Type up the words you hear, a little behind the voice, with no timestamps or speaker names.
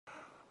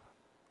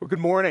Good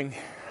morning,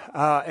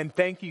 and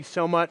thank you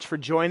so much for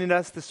joining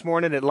us this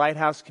morning at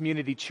Lighthouse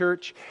Community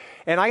Church.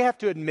 And I have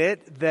to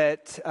admit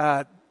that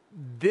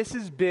this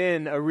has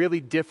been a really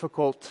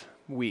difficult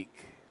week.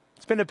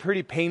 It's been a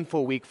pretty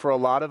painful week for a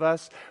lot of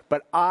us,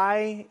 but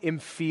I am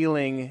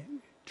feeling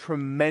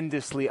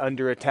tremendously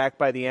under attack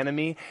by the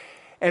enemy.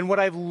 And what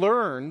I've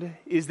learned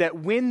is that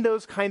when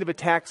those kind of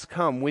attacks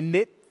come, when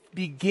it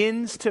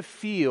begins to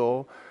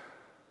feel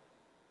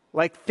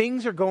like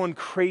things are going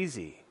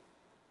crazy,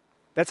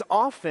 that's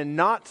often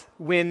not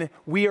when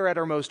we are at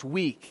our most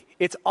weak.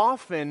 It's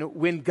often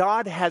when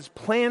God has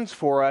plans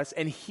for us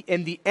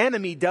and the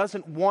enemy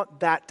doesn't want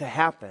that to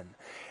happen.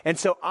 And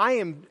so I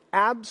am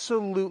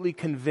absolutely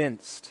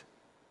convinced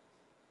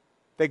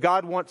that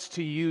God wants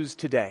to use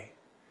today.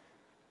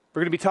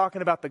 We're going to be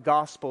talking about the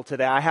gospel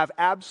today. I have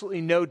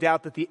absolutely no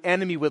doubt that the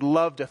enemy would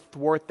love to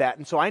thwart that.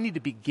 And so I need to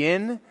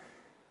begin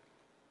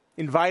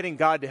inviting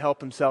God to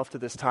help himself to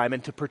this time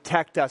and to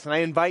protect us. And I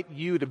invite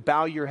you to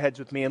bow your heads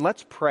with me and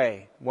let's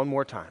pray one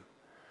more time.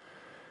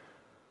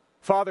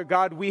 Father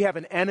God, we have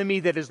an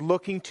enemy that is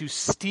looking to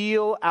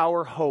steal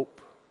our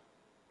hope,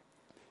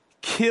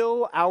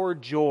 kill our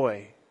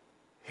joy,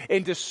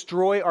 and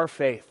destroy our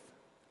faith.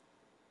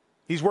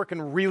 He's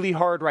working really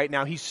hard right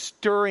now. He's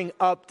stirring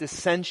up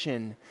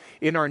dissension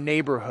in our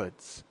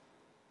neighborhoods,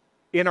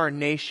 in our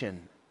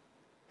nation.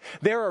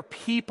 There are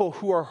people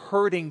who are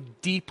hurting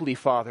deeply,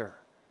 Father.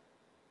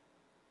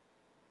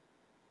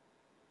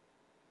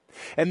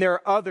 And there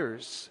are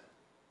others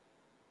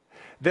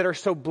that are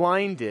so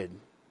blinded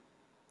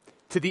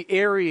to the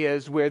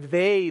areas where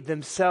they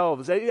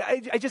themselves, I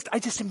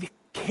just am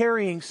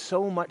carrying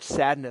so much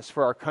sadness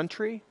for our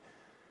country,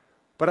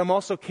 but I'm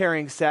also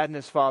carrying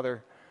sadness,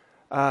 Father,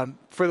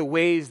 for the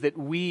ways that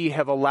we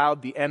have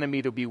allowed the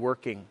enemy to be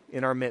working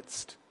in our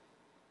midst.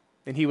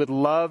 And he would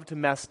love to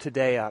mess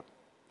today up.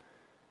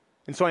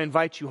 And so I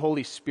invite you,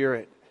 Holy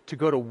Spirit, to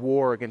go to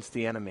war against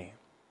the enemy.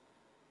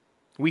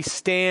 We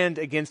stand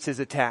against his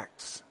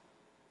attacks.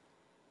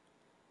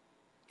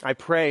 I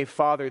pray,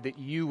 Father, that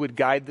you would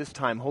guide this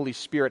time. Holy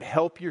Spirit,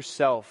 help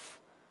yourself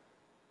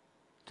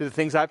to the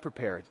things I've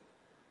prepared.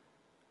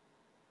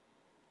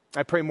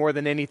 I pray more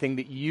than anything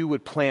that you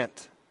would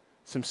plant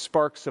some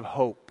sparks of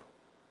hope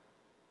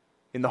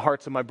in the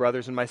hearts of my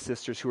brothers and my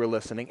sisters who are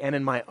listening, and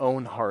in my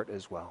own heart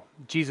as well.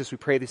 Jesus, we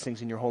pray these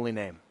things in your holy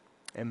name.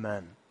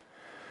 Amen.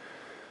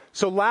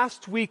 So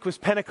last week was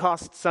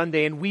Pentecost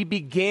Sunday, and we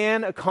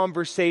began a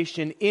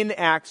conversation in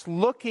Acts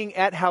looking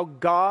at how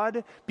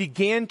God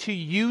began to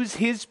use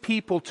his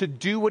people to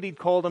do what he'd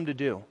called them to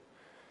do.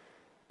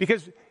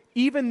 Because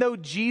even though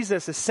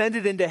Jesus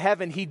ascended into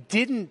heaven, he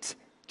didn't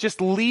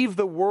just leave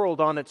the world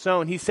on its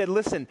own. He said,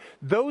 listen,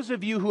 those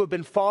of you who have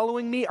been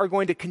following me are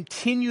going to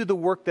continue the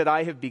work that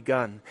I have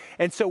begun.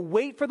 And so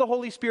wait for the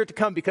Holy Spirit to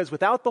come, because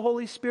without the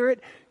Holy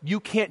Spirit, you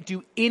can't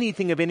do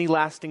anything of any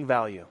lasting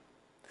value.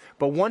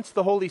 But once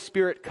the Holy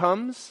Spirit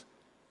comes,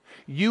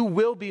 you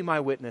will be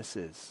my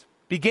witnesses,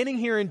 beginning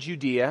here in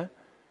Judea,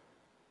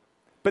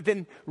 but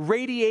then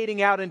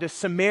radiating out into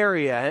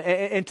Samaria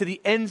and to the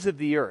ends of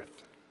the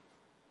earth.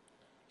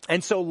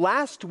 And so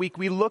last week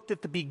we looked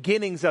at the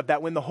beginnings of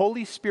that, when the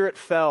Holy Spirit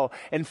fell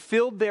and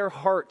filled their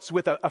hearts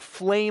with a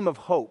flame of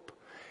hope.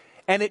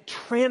 And it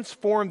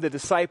transformed the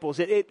disciples.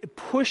 It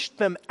pushed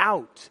them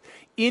out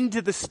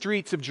into the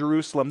streets of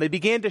Jerusalem. They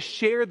began to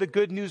share the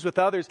good news with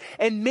others.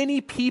 And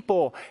many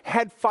people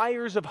had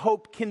fires of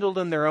hope kindled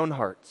in their own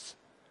hearts.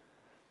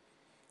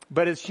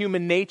 But as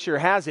human nature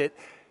has it,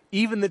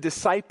 even the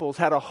disciples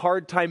had a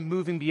hard time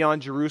moving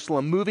beyond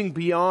Jerusalem, moving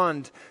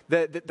beyond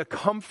the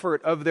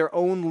comfort of their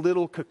own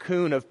little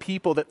cocoon of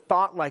people that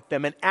thought like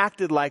them and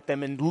acted like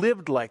them and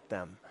lived like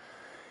them.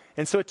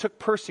 And so it took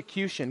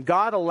persecution.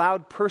 God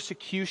allowed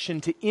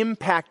persecution to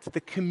impact the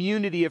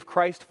community of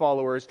Christ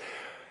followers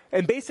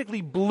and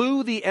basically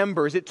blew the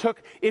embers. It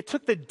took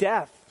the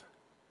death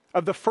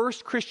of the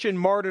first Christian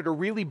martyr to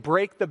really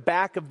break the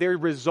back of their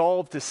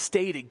resolve to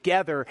stay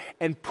together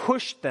and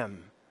push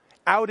them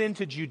out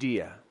into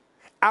Judea,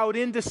 out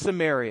into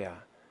Samaria.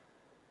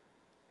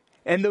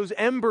 And those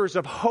embers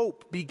of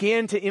hope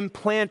began to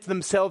implant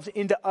themselves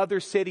into other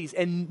cities,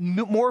 and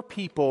more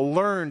people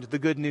learned the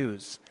good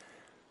news.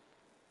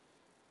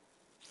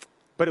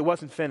 But it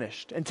wasn't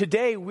finished. And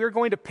today we're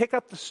going to pick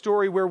up the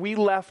story where we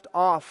left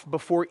off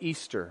before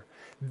Easter.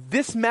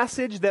 This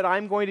message that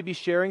I'm going to be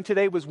sharing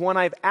today was one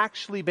I've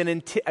actually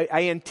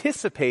I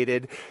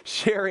anticipated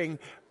sharing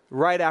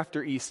right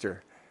after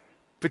Easter.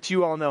 But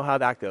you all know how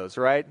that goes,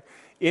 right?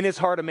 In his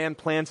heart, a man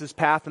plans his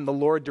path and the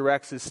Lord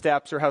directs his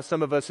steps, or how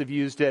some of us have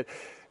used it,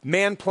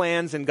 man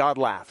plans and God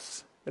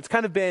laughs. It's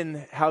kind of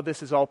been how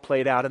this has all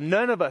played out. And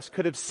none of us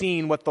could have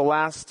seen what the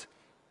last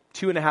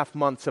 2.5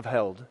 months have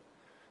held.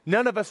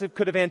 None of us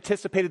could have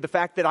anticipated the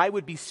fact that I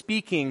would be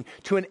speaking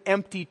to an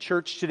empty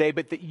church today,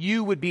 but that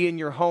you would be in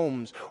your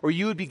homes, or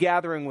you would be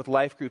gathering with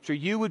life groups, or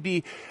you would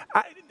be...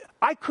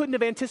 I couldn't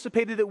have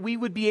anticipated that we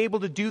would be able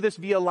to do this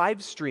via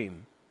live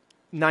stream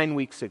 9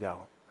 weeks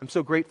ago. I'm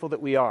so grateful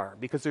that we are,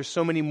 because there's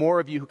so many more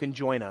of you who can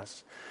join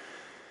us.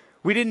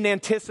 We didn't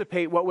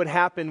anticipate what would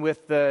happen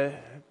with the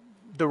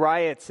the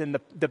riots and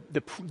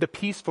the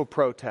peaceful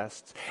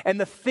protests and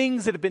the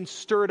things that have been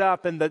stirred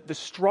up and the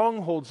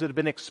strongholds that have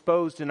been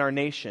exposed in our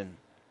nation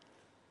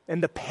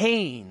and the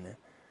pain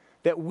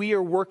that we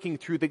are working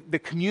through, the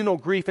communal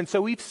grief. And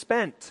so we've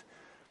spent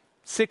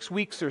 6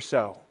 weeks or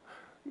so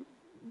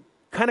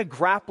kind of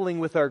grappling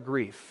with our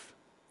grief.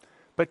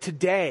 But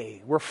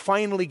today, we're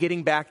finally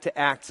getting back to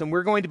Acts, and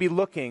we're going to be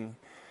looking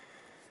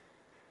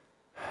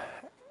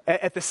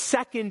at the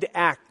second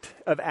act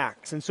of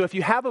Acts. And so if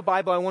you have a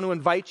Bible, I want to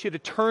invite you to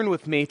turn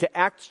with me to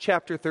Acts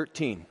chapter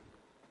 13.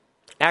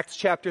 Acts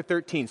chapter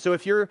 13. So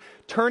if you're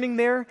turning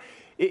there,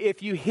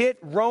 if you hit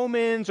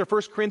Romans or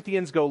 1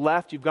 Corinthians, go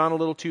left. You've gone a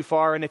little too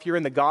far. And if you're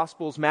in the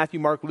Gospels, Matthew,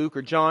 Mark, Luke,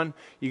 or John,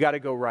 you got to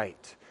go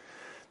right.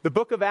 The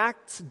book of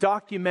Acts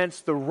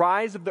documents the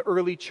rise of the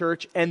early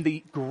church and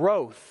the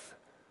growth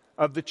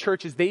of the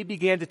church as they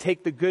began to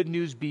take the good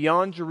news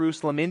beyond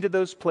Jerusalem into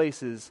those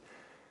places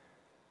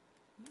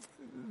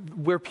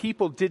where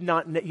people did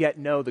not yet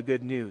know the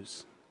good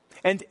news.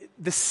 And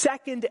the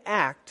second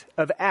act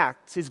of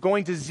Acts is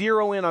going to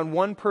zero in on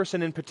one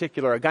person in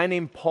particular, a guy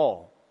named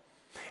Paul.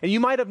 And you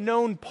might have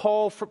known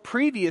Paul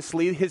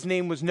previously. His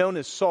name was known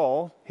as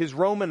Saul. His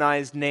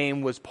Romanized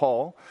name was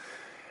Paul.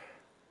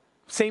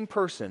 Same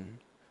person.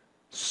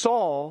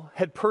 Saul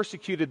had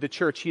persecuted the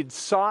church. He had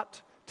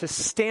sought to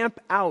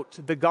stamp out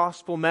the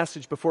gospel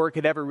message before it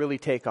could ever really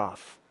take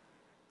off.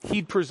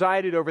 He'd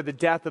presided over the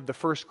death of the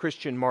first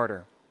Christian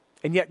martyr.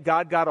 And yet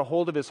God got a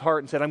hold of his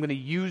heart and said, I'm going to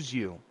use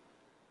you.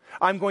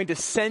 I'm going to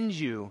send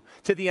you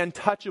to the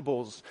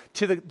untouchables,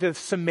 to the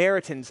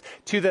Samaritans,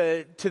 to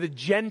the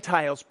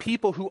Gentiles,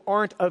 people who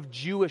aren't of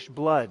Jewish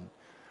blood.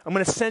 I'm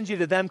going to send you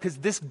to them because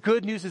this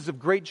good news is of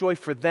great joy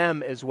for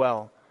them as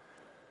well.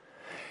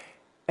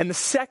 And the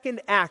second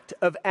act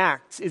of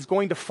Acts is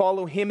going to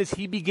follow him as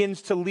he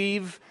begins to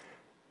leave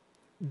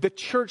the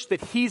church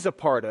that he's a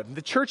part of.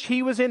 The church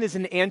he was in is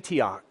in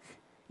Antioch.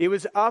 It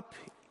was up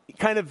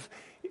kind of...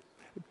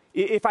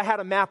 If I had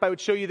a map, I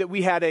would show you that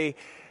we had a...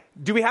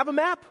 Do we have a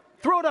map?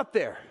 Throw it up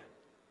there.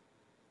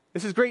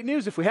 This is great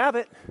news if we have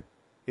it.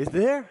 Is it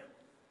there?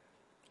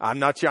 I'm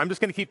not sure. I'm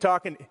just going to keep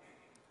talking.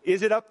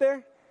 Is it up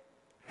there?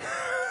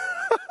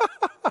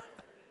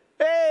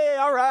 Hey,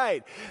 all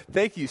right.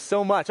 Thank you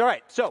so much. All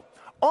right, so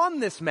on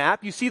this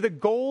map, you see the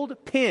gold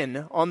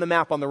pin on the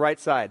map on the right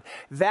side.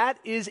 That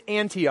is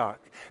Antioch.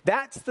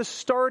 That's the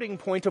starting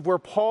point of where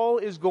Paul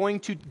is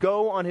going to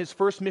go on his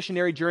first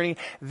missionary journey.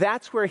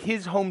 That's where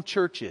his home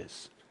church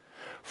is.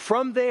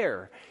 From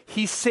there,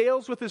 he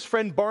sails with his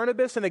friend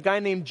Barnabas and a guy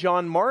named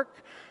John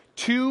Mark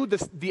to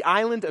the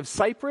island of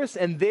Cyprus.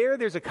 And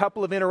there's a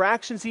couple of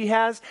interactions he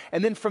has.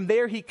 And then from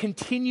there, he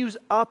continues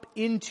up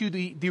into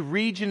the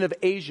region of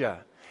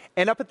Asia.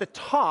 And up at the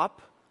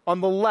top, on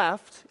the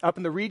left, up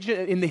in the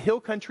region, in the hill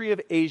country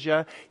of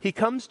Asia, he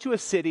comes to a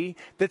city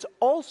that's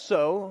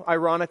also,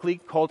 ironically,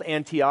 called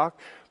Antioch,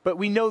 but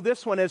we know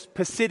this one as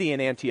Pisidian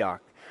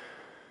Antioch.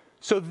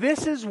 So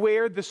this is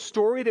where the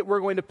story that we're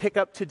going to pick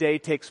up today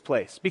takes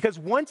place. Because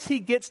once he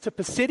gets to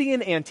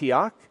Pisidian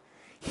Antioch,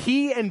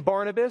 he and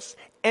Barnabas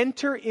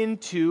enter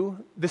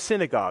into the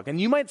synagogue. And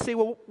you might say,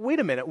 well,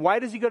 wait a minute, why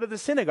does he go to the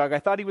synagogue? I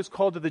thought he was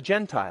called to the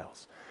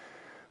Gentiles.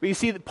 But you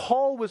see, that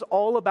Paul was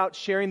all about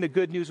sharing the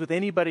good news with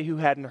anybody who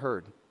hadn't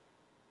heard,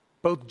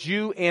 both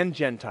Jew and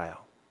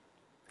Gentile.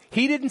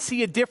 He didn't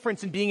see a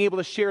difference in being able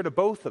to share to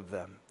both of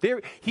them.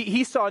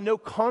 He saw no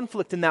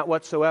conflict in that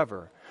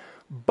whatsoever.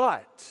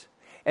 But,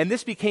 and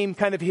this became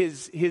kind of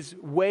his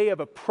way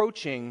of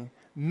approaching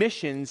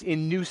missions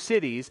in new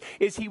cities,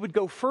 is he would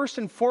go first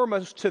and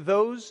foremost to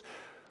those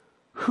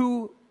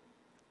who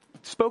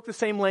spoke the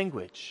same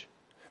language,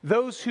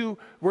 those who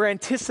were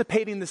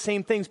anticipating the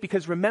same things,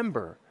 because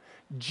remember,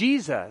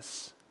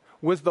 Jesus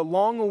was the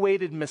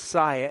long-awaited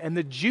Messiah, and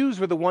the Jews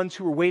were the ones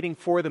who were waiting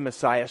for the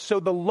Messiah.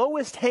 So the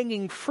lowest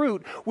hanging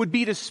fruit would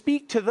be to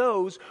speak to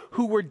those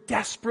who were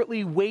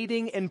desperately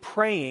waiting and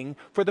praying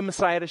for the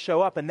Messiah to show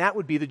up, and that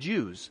would be the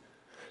Jews.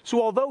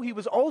 So although he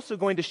was also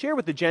going to share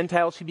with the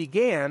Gentiles, he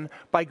began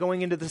by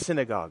going into the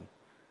synagogue.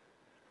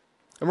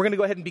 And we're going to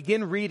go ahead and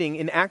begin reading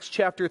in Acts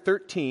chapter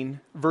 13,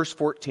 verse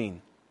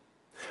 14.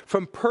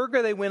 From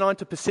Perga they went on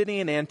to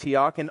Pisidian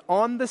Antioch, and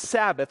on the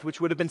Sabbath, which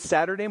would have been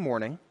Saturday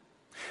morning,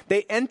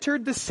 they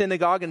entered the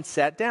synagogue and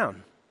sat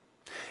down.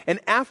 And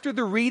after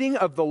the reading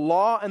of the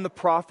law and the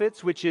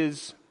prophets, which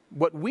is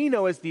what we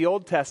know as the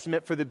Old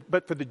Testament,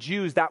 but for the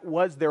Jews, that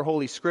was their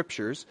holy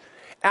scriptures.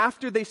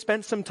 After they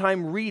spent some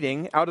time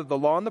reading out of the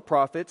law and the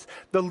prophets,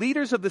 the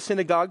leaders of the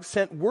synagogue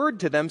sent word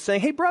to them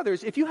saying, hey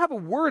brothers, if you have a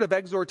word of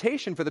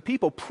exhortation for the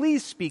people,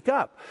 please speak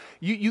up.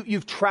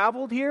 You've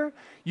traveled here.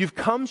 You've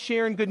come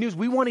sharing good news.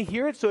 We want to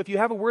hear it. So if you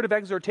have a word of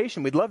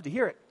exhortation, we'd love to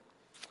hear it.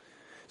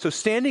 So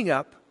standing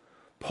up,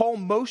 Paul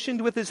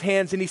motioned with his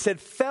hands and he said,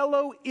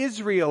 fellow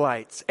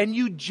Israelites and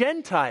you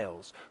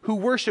Gentiles who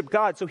worship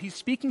God. So he's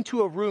speaking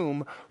to a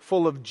room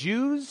full of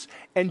Jews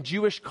and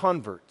Jewish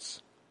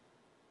converts.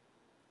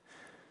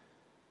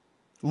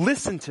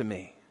 Listen to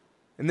me.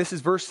 And this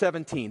is verse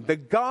 17. The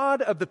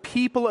God of the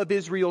people of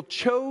Israel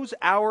chose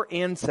our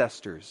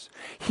ancestors.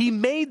 He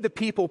made the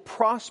people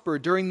prosper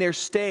during their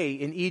stay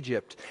in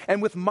Egypt.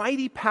 And with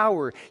mighty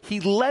power, he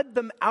led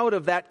them out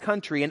of that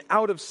country and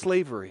out of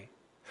slavery.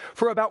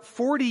 For about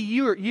 40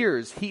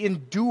 years, he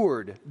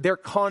endured their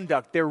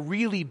conduct, their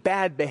really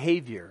bad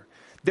behavior,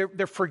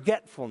 their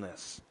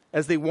forgetfulness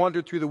as they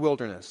wandered through the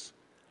wilderness.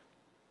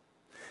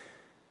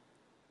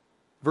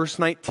 Verse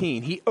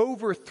 19, he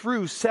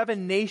overthrew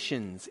 7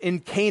 nations in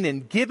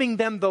Canaan, giving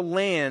them the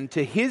land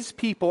to his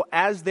people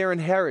as their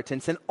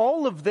inheritance. And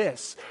all of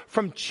this,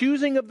 from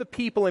choosing of the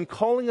people and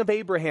calling of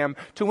Abraham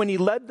to when he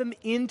led them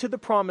into the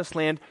promised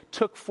land,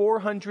 took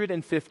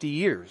 450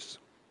 years.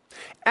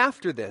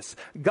 After this,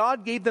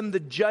 God gave them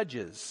the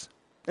judges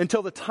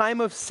until the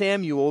time of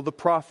Samuel the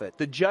prophet.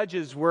 The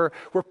judges were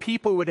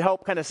people who would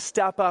help kind of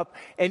step up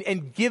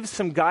and give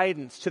some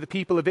guidance to the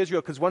people of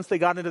Israel, because once they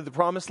got into the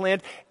promised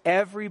land,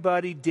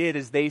 everybody did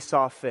as they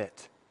saw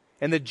fit.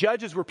 And the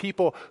judges were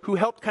people who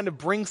helped kind of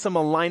bring some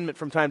alignment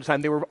from time to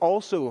time. They were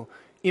also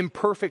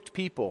imperfect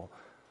people,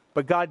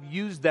 but God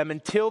used them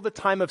until the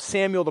time of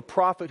Samuel the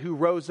prophet, who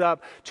rose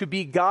up to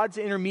be God's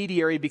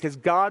intermediary because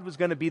God was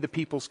going to be the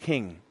people's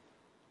king.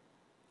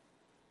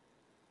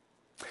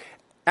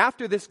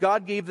 After this,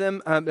 God gave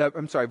them,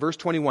 verse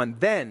 21,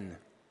 then,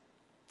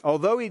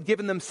 although he'd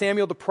given them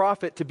Samuel the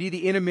prophet to be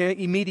the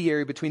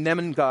intermediary between them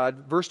and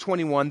God, verse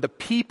 21, the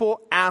people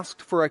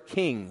asked for a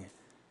king.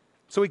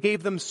 So he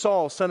gave them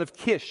Saul, son of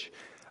Kish,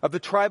 of the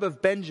tribe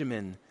of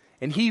Benjamin,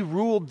 and he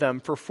ruled them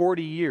for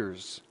 40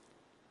 years.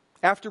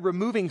 After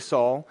removing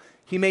Saul,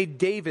 he made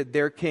David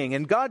their king,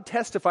 and God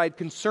testified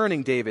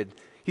concerning David.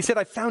 He said,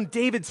 I found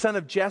David, son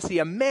of Jesse,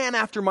 a man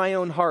after my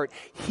own heart.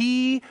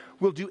 He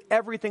will do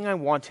everything I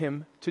want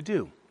him to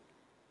do.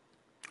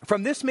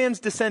 From this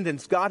man's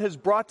descendants, God has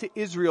brought to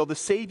Israel the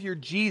Savior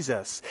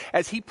Jesus,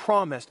 as he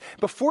promised.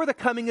 Before the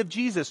coming of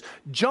Jesus,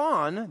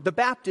 John the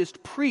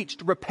Baptist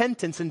preached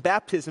repentance and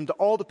baptism to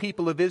all the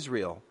people of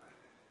Israel.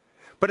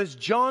 But as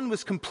John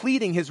was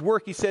completing his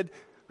work, he said,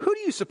 who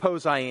do you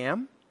suppose I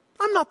am?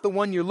 I'm not the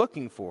one you're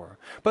looking for,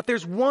 but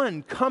there's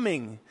one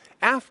coming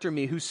after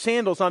me whose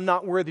sandals I'm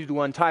not worthy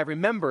to untie.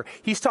 Remember,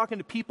 he's talking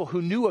to people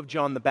who knew of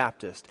John the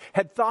Baptist,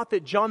 had thought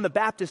that John the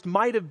Baptist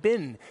might have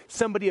been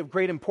somebody of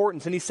great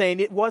importance. And he's saying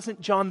it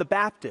wasn't John the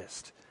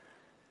Baptist.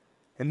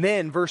 And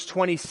then verse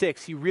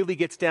 26, he really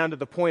gets down to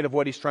the point of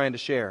what he's trying to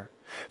share.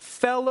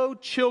 Fellow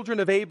children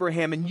of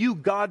Abraham and you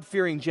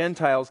God-fearing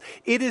Gentiles,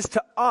 it is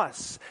to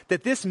us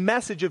that this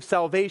message of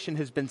salvation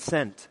has been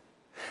sent.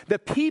 The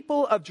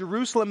people of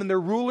Jerusalem and their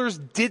rulers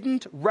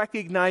didn't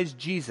recognize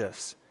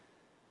Jesus.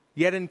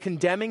 Yet in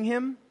condemning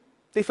him,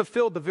 they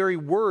fulfilled the very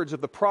words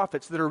of the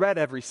prophets that are read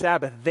every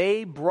Sabbath.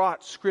 They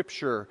brought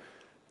Scripture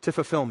to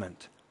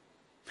fulfillment.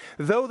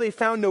 Though they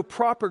found no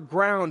proper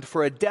ground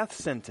for a death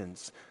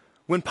sentence,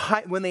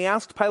 when they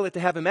asked Pilate to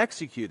have him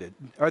executed,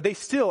 or they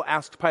still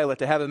asked Pilate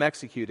to have him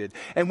executed,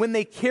 and when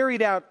they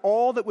carried out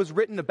all that was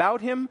written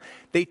about him,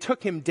 they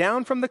took him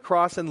down from the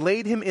cross and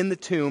laid him in the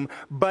tomb,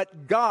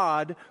 but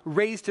God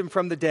raised him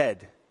from the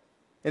dead.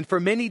 And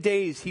for many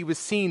days he was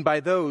seen by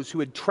those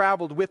who had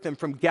traveled with him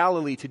from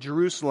Galilee to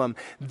Jerusalem.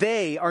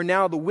 They are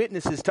now the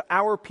witnesses to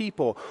our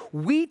people.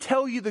 We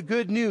tell you the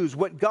good news.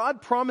 What God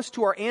promised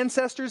to our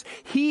ancestors,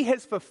 he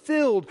has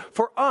fulfilled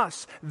for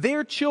us,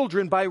 their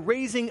children, by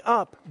raising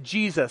up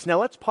Jesus.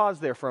 Now let's pause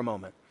there for a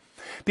moment.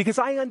 Because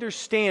I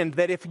understand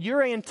that if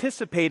you're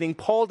anticipating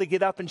Paul to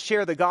get up and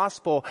share the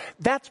gospel,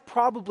 that's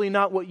probably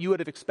not what you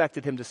would have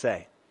expected him to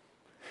say.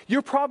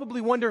 You're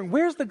probably wondering,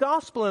 where's the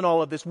gospel in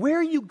all of this? Where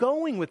are you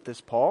going with this,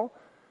 Paul?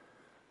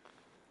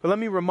 But let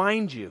me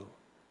remind you,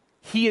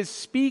 he is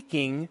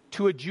speaking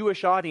to a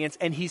Jewish audience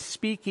and he's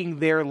speaking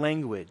their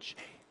language.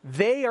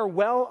 They are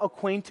well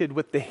acquainted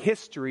with the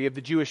history of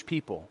the Jewish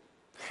people.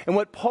 And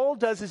what Paul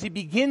does is he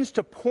begins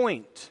to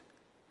point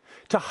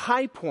to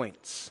high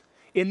points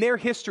in their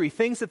history,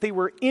 things that they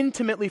were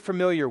intimately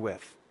familiar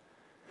with.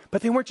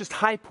 But they weren't just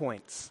high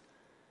points.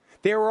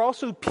 There were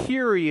also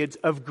periods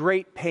of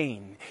great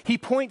pain. He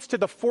points to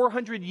the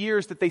 400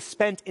 years that they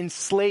spent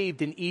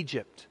enslaved in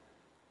Egypt.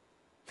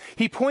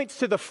 He points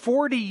to the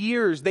 40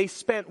 years they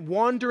spent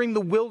wandering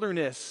the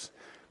wilderness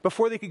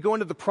before they could go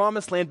into the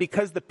promised land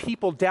because the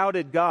people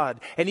doubted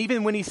God. And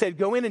even when he said,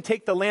 go in and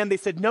take the land, they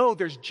said, no,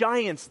 there's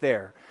giants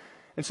there.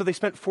 And so they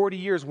spent 40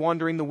 years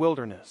wandering the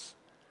wilderness.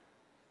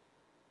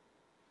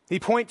 He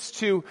points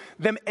to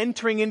them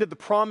entering into the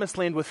promised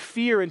land with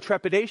fear and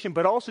trepidation,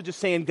 but also just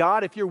saying,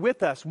 God, if you're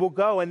with us, we'll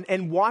go.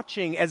 And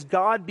watching as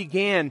God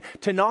began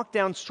to knock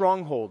down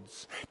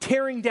strongholds,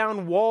 tearing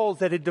down walls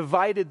that had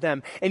divided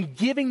them, and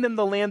giving them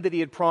the land that he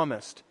had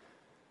promised.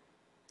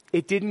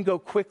 It didn't go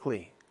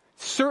quickly.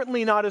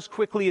 Certainly not as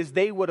quickly as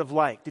they would have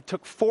liked. It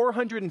took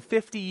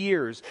 450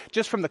 years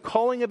just from the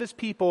calling of his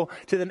people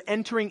to them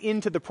entering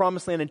into the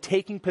promised land and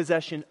taking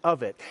possession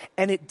of it.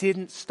 And it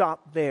didn't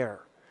stop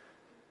there.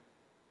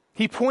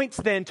 He points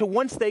then to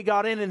once they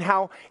got in and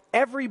how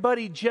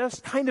everybody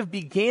just kind of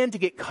began to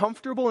get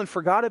comfortable and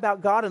forgot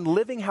about God and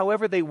living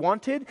however they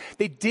wanted.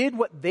 They did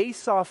what they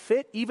saw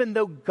fit, even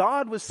though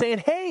God was saying,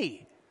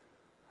 hey,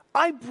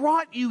 I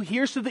brought you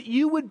here so that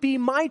you would be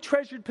my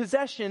treasured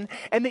possession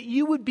and that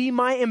you would be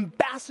my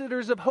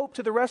ambassadors of hope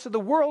to the rest of the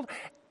world.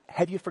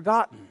 Have you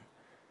forgotten?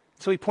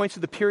 So he points to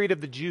the period of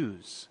the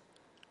Jews.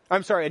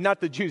 I'm sorry,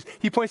 not the Jews.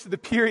 He points to the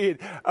period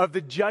of the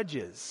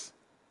judges.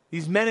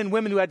 These men and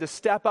women who had to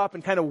step up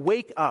and kind of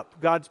wake up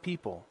God's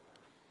people.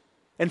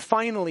 And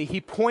finally,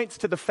 he points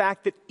to the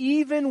fact that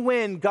even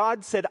when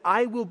God said,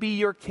 I will be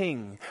your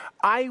king,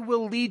 I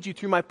will lead you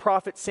through my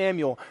prophet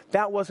Samuel,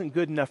 that wasn't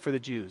good enough for the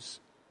Jews.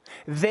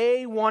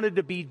 They wanted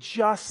to be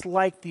just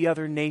like the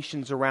other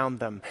nations around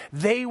them.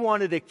 They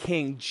wanted a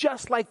king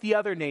just like the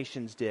other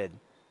nations did.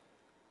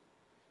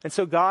 And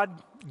so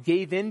God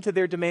gave in to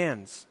their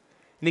demands.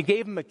 And he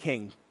gave them a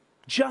king,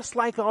 just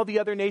like all the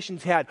other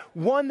nations had.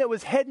 One that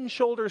was head and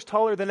shoulders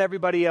taller than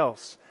everybody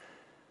else.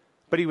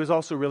 But he was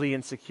also really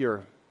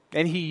insecure.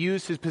 And he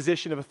used his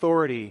position of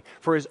authority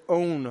for his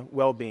own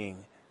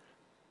well-being.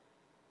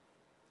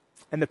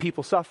 And the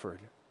people suffered.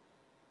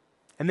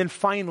 And then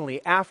finally,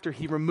 after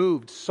he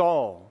removed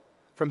Saul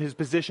from his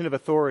position of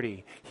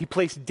authority, he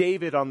placed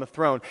David on the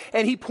throne.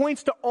 And he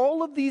points to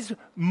all of these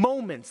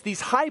moments, these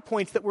high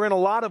points that were in a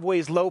lot of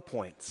ways low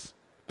points,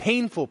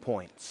 painful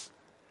points.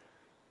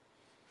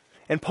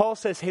 And Paul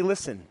says, hey,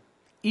 listen,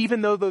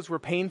 even though those were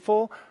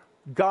painful,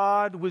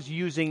 God was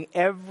using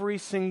every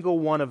single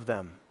one of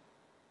them.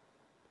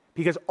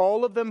 Because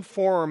all of them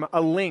form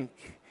a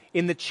link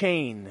in the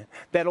chain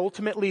that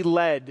ultimately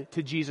led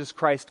to Jesus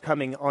Christ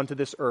coming onto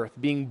this earth,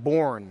 being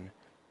born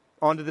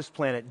onto this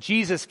planet.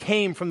 Jesus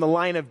came from the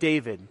line of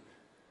David.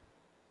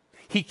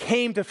 He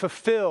came to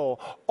fulfill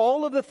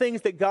all of the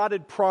things that God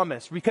had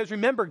promised. Because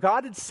remember,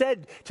 God had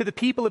said to the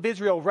people of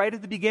Israel right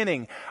at the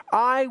beginning,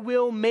 I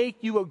will make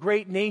you a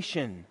great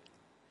nation.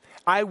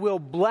 I will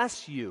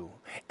bless you.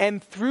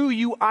 And through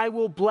you, I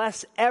will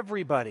bless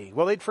everybody.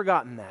 Well, they'd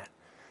forgotten that.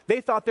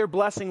 They thought their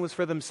blessing was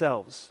for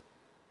themselves.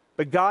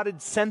 But God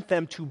had sent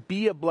them to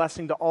be a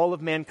blessing to all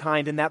of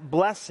mankind, and that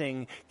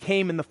blessing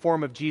came in the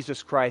form of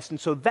Jesus Christ. And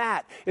so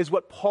that is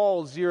what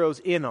Paul zeroes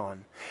in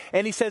on.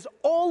 And he says,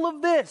 all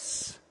of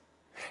this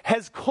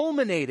has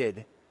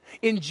culminated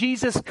in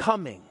Jesus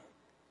coming,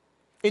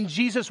 in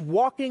Jesus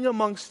walking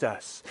amongst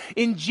us,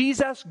 in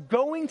Jesus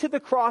going to the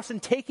cross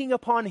and taking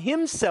upon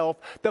himself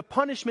the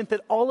punishment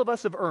that all of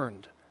us have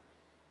earned.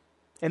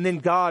 And then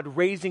God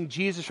raising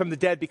Jesus from the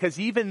dead, because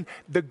even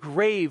the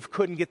grave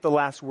couldn't get the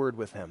last word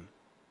with him.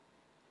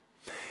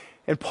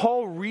 And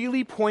Paul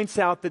really points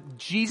out that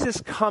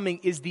Jesus coming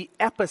is the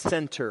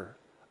epicenter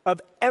of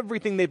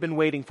everything they've been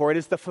waiting for. It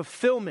is the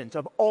fulfillment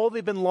of all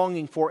they've been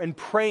longing for and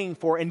praying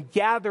for and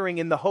gathering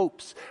in the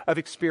hopes of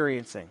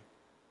experiencing.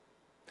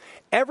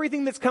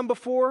 Everything that's come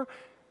before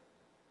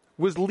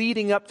was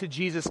leading up to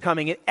Jesus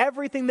coming, and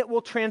everything that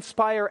will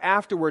transpire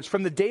afterwards,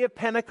 from the day of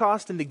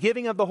Pentecost and the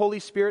giving of the Holy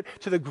Spirit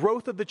to the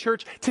growth of the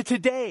church to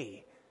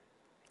today,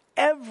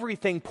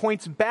 everything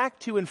points back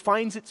to and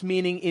finds its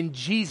meaning in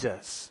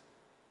Jesus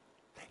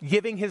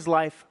giving his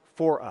life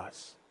for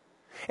us.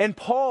 And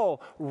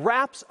Paul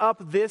wraps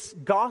up this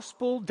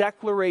gospel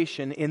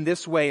declaration in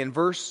this way in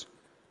verse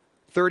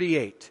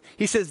 38.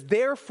 He says,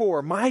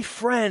 therefore, my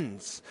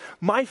friends,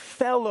 my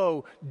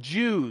fellow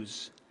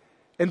Jews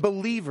and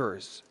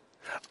believers,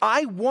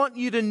 I want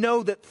you to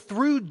know that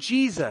through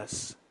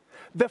Jesus,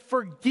 the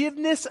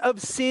forgiveness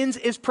of sins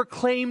is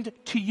proclaimed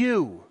to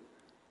you.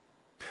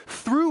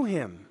 Through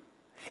him,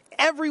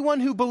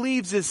 everyone who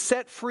believes is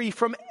set free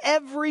from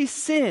every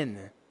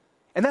sin.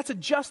 And that's a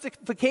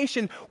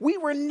justification we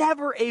were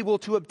never able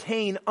to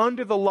obtain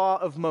under the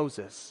law of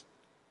Moses.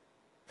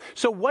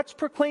 So what's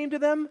proclaimed to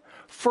them?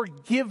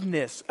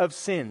 Forgiveness of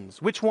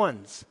sins. Which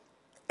ones?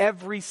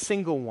 Every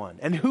single one.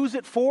 And who's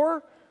it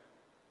for?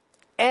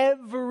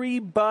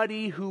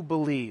 Everybody who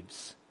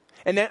believes.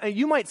 And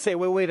you might say,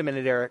 well, wait a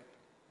minute, Eric.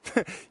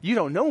 You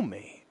don't know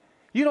me.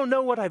 You don't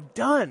know what I've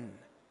done.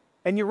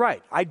 And you're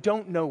right. I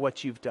don't know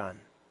what you've done.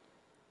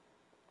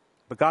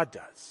 But God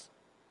does.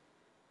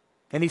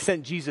 And he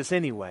sent Jesus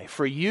anyway,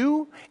 for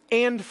you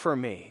and for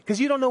me. Because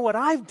you don't know what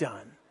I've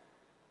done.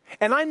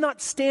 And I'm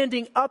not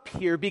standing up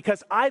here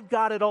because I've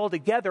got it all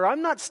together.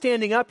 I'm not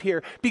standing up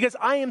here because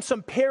I am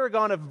some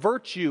paragon of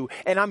virtue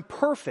and I'm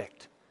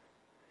perfect.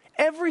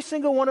 Every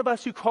single one of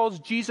us who calls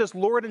Jesus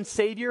Lord and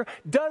Savior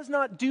does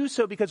not do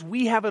so because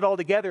we have it all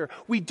together.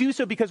 We do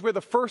so because we're the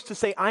first to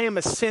say, I am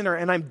a sinner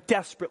and I'm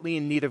desperately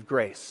in need of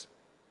grace.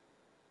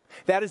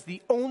 That is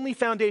the only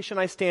foundation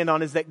I stand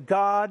on, is that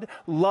God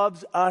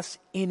loves us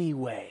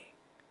anyway.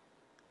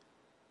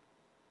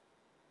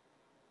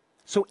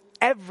 So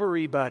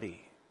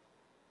everybody,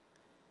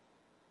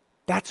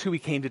 that's who he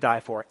came to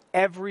die for.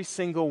 Every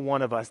single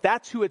one of us.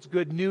 That's who it's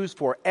good news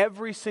for.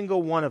 Every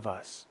single one of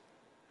us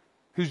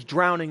who's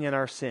drowning in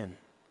our sin.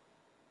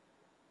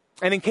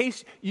 And in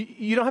case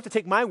you don't have to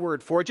take my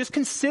word for it, just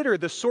consider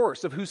the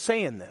source of who's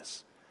saying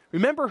this.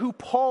 Remember who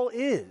Paul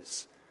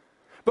is.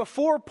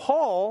 Before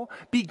Paul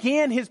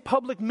began his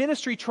public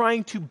ministry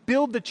trying to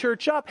build the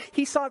church up,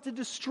 he sought to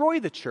destroy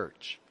the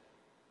church.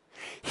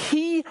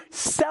 He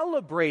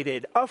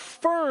celebrated,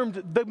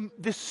 affirmed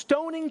the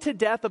stoning to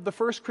death of the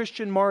first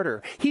Christian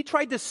martyr. He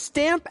tried to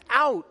stamp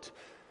out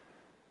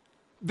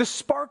the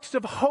sparks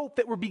of hope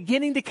that were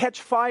beginning to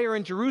catch fire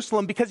in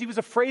Jerusalem because he was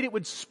afraid it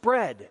would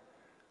spread.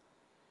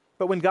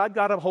 But when God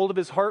got a hold of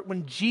his heart,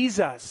 when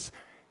Jesus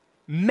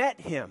met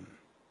him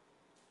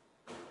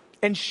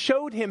and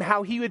showed him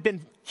how he had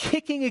been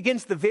kicking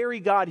against the very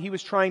God he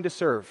was trying to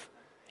serve,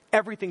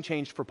 everything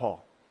changed for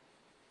Paul.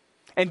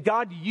 And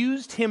God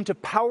used him to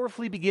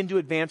powerfully begin to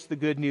advance the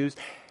good news.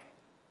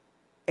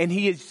 And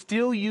he is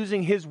still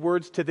using his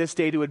words to this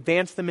day to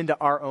advance them into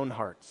our own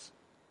hearts.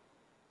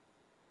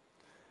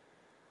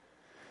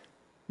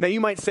 Now you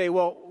might say,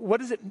 well, what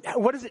does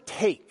it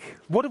take?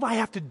 What do I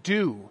have to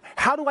do?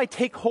 How do I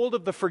take hold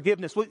of the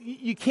forgiveness? Well,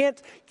 you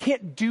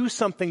can't do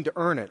something to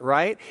earn it,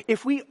 right?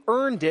 If we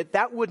earned it,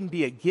 that wouldn't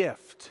be a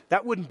gift.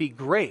 That wouldn't be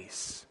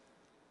grace.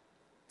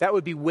 That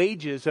would be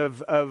wages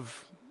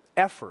of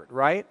effort,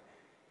 right?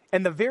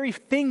 And the very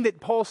thing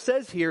that Paul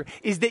says here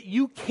is that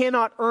you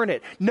cannot earn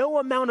it. No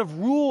amount of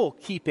rule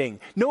keeping,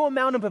 no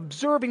amount of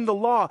observing the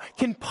law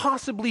can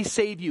possibly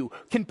save you,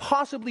 can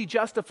possibly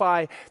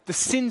justify the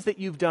sins that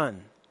you've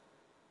done.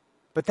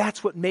 But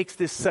that's what makes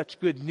this such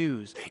good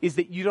news, is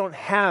that you don't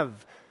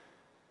have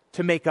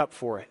to make up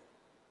for it.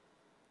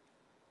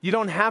 You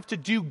don't have to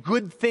do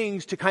good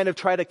things to kind of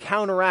try to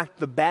counteract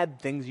the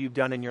bad things you've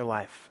done in your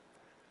life.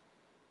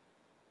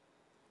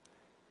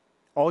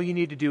 All you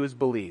need to do is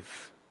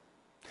believe.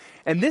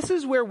 And this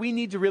is where we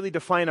need to really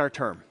define our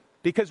term.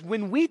 Because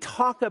when we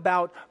talk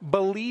about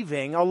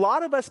believing, a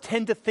lot of us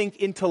tend to think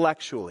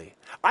intellectually.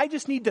 I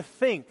just need to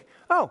think,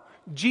 oh,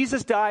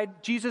 Jesus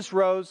died, Jesus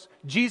rose,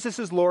 Jesus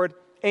is Lord,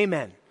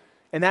 amen.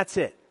 And that's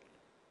it.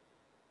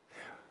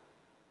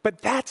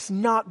 But that's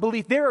not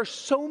belief. There are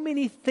so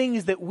many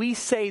things that we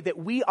say that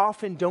we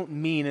often don't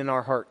mean in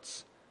our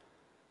hearts.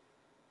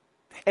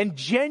 And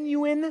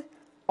genuine,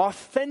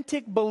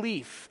 authentic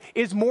belief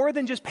is more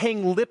than just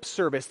paying lip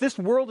service. This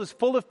world is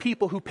full of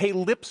people who pay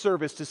lip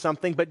service to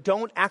something but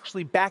don't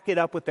actually back it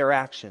up with their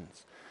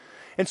actions.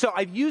 And so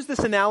I've used this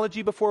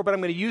analogy before, but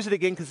I'm going to use it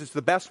again because it's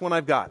the best one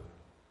I've got.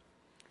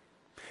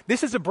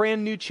 This is a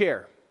brand new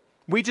chair.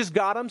 We just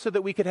got them so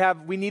that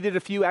we needed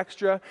a few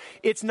extra.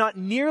 It's not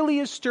nearly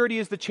as sturdy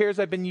as the chairs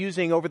I've been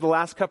using over the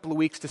last couple of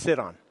weeks to sit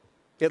on.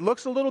 It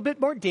looks a little bit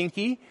more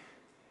dinky.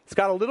 It's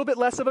got a little bit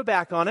less of a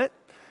back on it.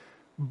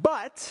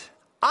 But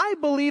I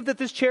believe that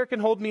this chair can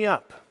hold me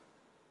up.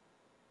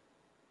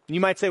 You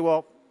might say,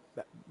 well,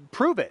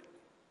 prove it.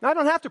 No, I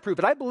don't have to prove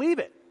it. I believe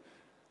it.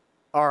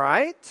 All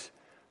right.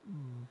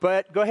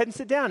 But go ahead and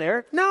sit down,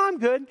 Eric. No, I'm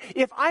good.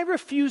 If I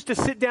refuse to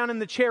sit down in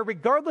the chair,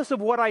 regardless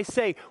of what I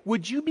say,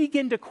 would you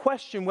begin to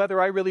question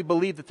whether I really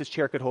believe that this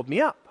chair could hold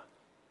me up?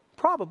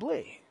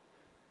 Probably.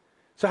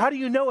 So how do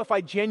you know if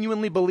I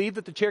genuinely believe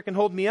that the chair can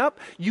hold me up?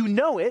 You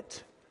know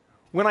it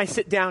when I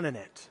sit down in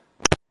it.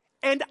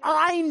 And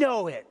I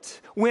know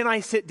it when I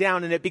sit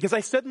down in it because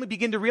I suddenly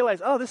begin to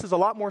realize, oh, this is a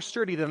lot more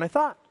sturdy than I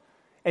thought.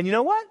 And you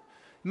know what?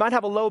 It might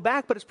have a low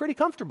back, but it's pretty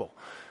comfortable.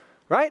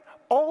 Right?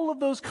 All of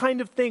those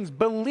kind of things.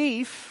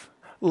 Belief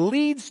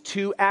leads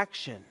to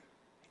action.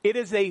 It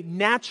is a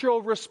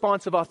natural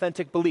response of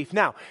authentic belief.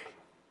 Now,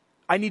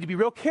 I need to be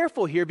real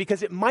careful here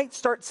because it might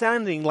start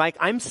sounding like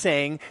I'm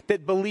saying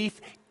that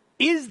belief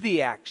is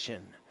the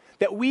action.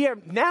 That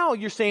now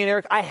you're saying,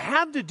 Eric, I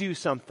have to do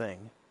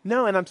something.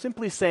 No, and I'm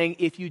simply saying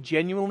if you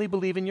genuinely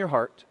believe in your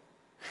heart,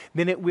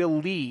 then it will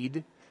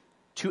lead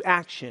to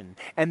action.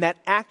 And that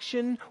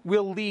action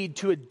will lead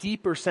to a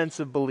deeper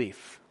sense of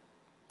belief.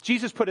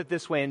 Jesus put it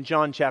this way in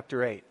John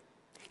chapter 8.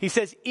 He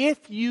says,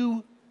 if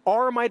you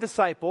are my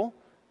disciple,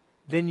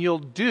 then you'll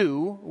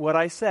do what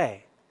I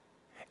say.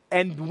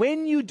 And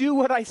when you do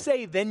what I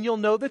say, then you'll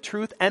know the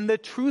truth, and the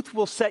truth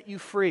will set you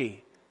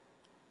free.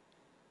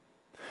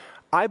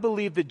 I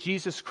believe that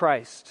Jesus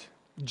Christ,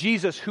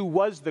 Jesus who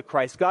was the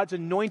Christ, God's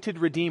anointed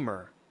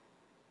Redeemer,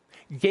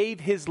 gave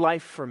his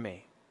life for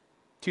me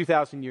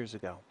 2,000 years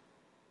ago.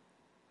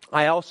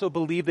 I also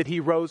believe that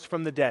he rose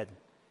from the dead.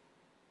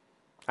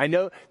 I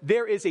know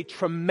there is a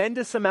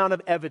tremendous amount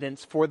of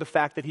evidence for the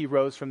fact that he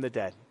rose from the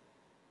dead.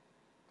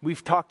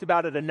 We've talked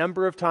about it a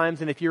number of times,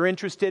 and if you're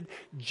interested,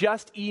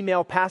 just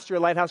email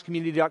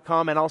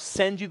pastor@lighthousecommunity.com and I'll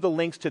send you the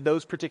links to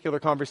those particular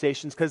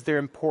conversations because they're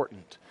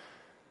important.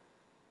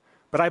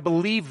 But I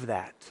believe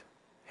that.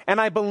 And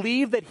I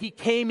believe that he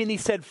came and he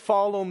said,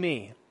 follow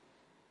me.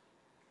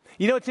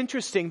 You know, it's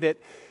interesting that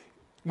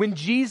when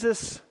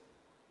Jesus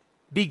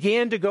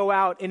began to go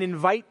out and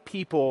invite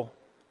people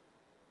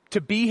to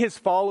be his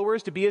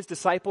followers, to be his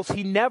disciples,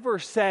 he never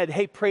said,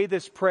 hey, pray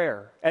this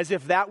prayer, as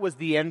if that was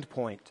the end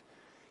point.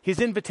 His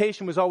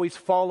invitation was always,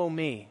 follow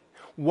me,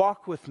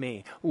 walk with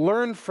me,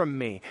 learn from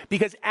me.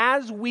 Because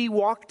as we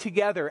walk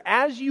together,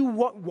 as you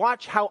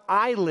watch how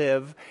I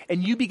live,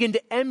 and you begin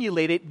to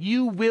emulate it,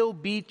 you will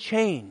be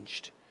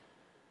changed.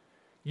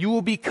 You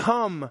will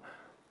become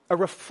a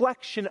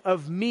reflection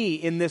of me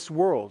in this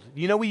world.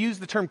 You know, we use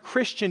the term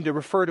Christian to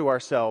refer to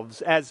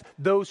ourselves as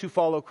those who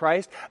follow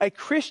Christ. A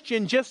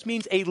Christian just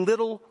means a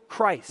little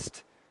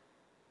Christ.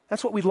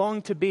 That's what we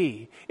long to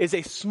be, is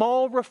a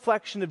small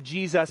reflection of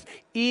Jesus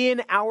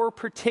in our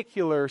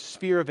particular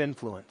sphere of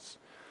influence.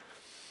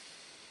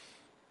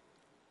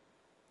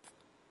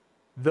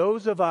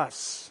 Those of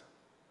us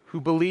who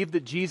believe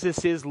that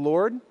Jesus is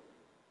Lord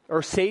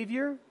or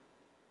Savior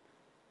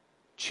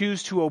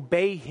choose to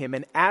obey him.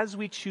 And as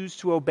we choose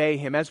to obey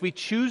him, as we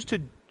choose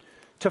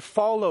to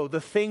follow the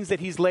things that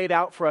he's laid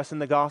out for us in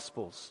the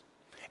Gospels,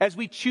 as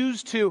we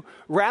choose to,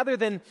 rather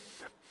than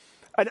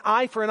an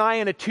eye for an eye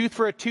and a tooth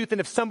for a tooth,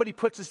 and if somebody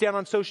puts us down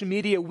on social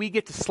media, we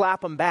get to slap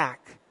them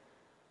back.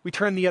 We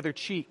turn the other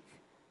cheek.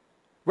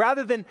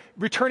 Rather than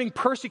returning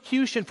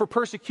persecution for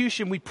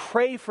persecution, we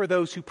pray for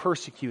those who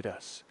persecute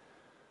us.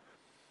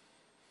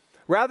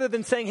 Rather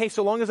than saying, hey,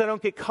 so long as I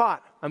don't get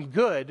caught, I'm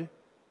good,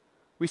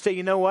 we say,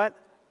 you know what?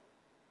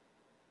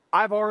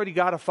 I've already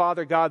got a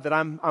Father God that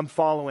I'm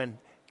following.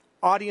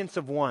 Audience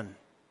of one.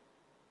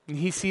 And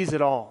he sees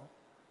it all.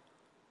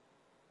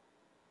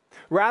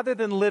 Rather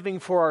than living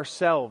for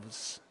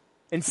ourselves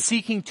and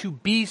seeking to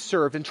be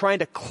served and trying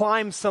to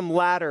climb some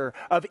ladder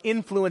of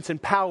influence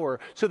and power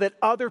so that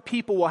other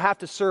people will have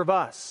to serve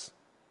us,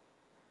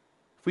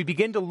 if we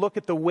begin to look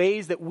at the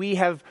ways that we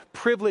have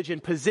privilege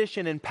and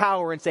position and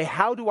power and say,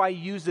 how do I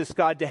use this,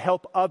 God, to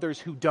help others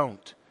who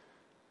don't?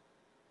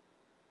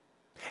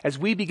 As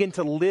we begin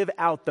to live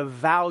out the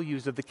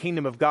values of the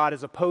kingdom of God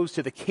as opposed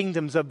to the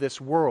kingdoms of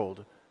this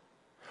world,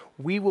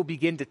 we will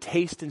begin to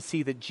taste and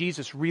see that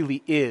Jesus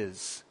really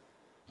is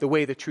the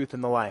way, the truth,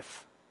 and the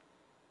life.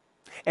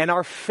 And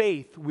our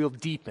faith will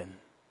deepen.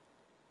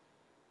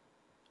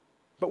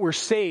 But we're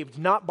saved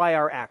not by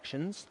our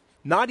actions,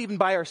 not even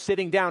by our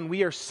sitting down.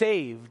 We are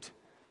saved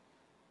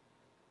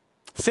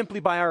simply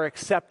by our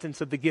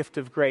acceptance of the gift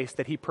of grace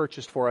that he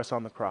purchased for us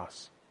on the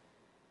cross.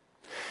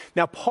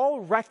 Now,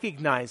 Paul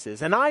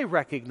recognizes, and I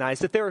recognize,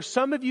 that there are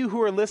some of you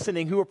who are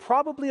listening who are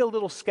probably a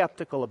little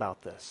skeptical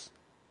about this.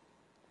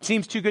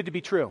 Seems too good to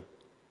be true.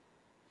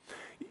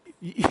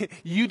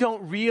 You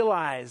don't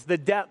realize the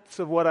depths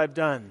of what I've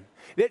done.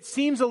 It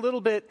seems a little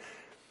bit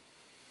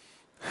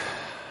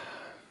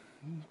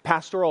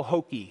pastoral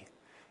hokey,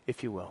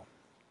 if you will.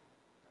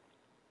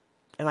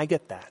 And I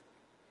get that.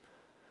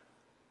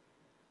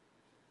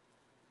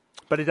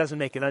 But it doesn't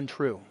make it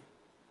untrue.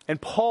 And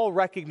Paul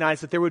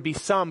recognized that there would be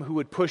some who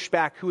would push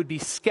back, who would be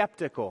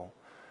skeptical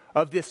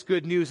of this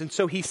good news. And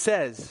so he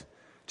says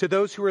to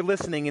those who are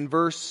listening in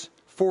verse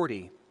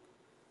 40,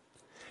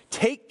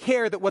 take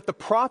care that what the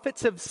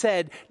prophets have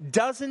said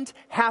doesn't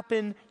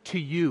happen to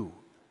you.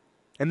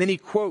 And then he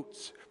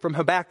quotes from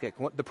Habakkuk,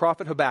 the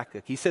prophet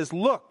Habakkuk. He says,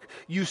 look,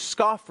 you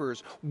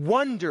scoffers,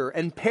 wonder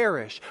and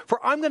perish,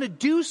 for I'm going to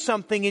do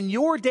something in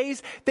your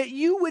days that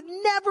you would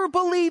never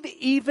believe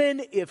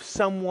even if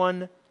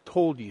someone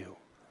told you.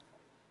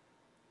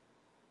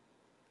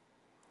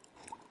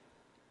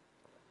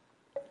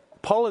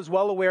 Paul is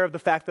well aware of the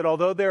fact that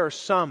although there are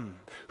some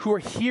who are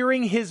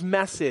hearing his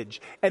message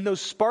and those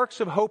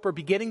sparks of hope are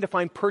beginning to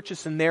find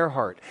purchase in their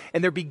heart,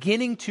 and they're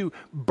beginning to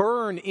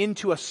burn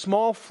into a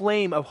small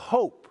flame of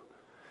hope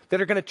that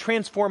are going to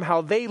transform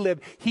how they live,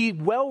 he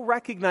well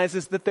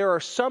recognizes that there are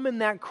some in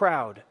that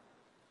crowd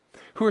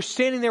who are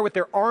standing there with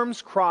their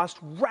arms crossed,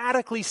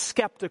 radically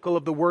skeptical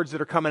of the words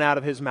that are coming out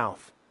of his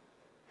mouth.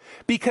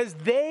 Because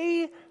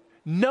they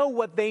know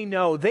what they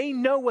know. They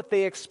know what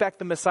they expect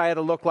the Messiah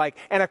to look like.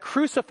 And a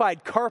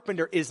crucified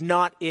carpenter is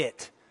not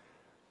it.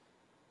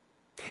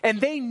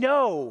 And they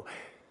know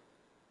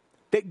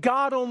that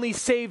God only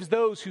saves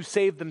those who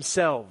save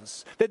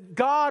themselves. That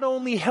God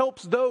only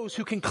helps those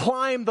who can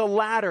climb the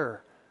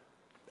ladder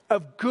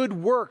of good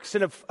works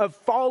and of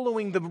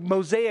following the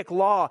Mosaic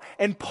law.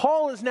 And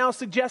Paul is now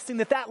suggesting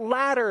that that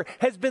ladder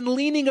has been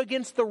leaning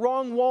against the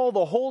wrong wall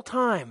the whole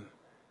time.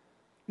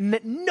 And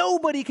that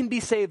nobody can be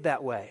saved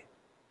that way.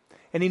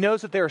 And he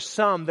knows that there are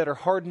some that are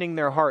hardening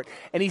their heart.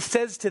 And he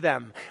says to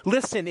them,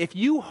 listen, if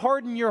you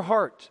harden your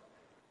heart,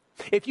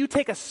 if you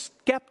take a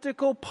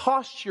skeptical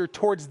posture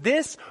towards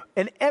this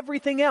and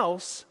everything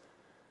else,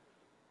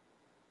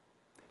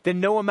 then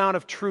no amount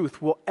of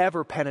truth will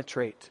ever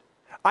penetrate.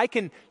 I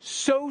can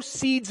sow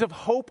seeds of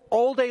hope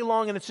all day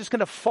long and it's just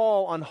going to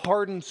fall on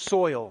hardened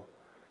soil.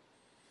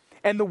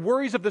 And the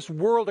worries of this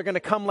world are going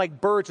to come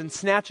like birds and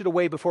snatch it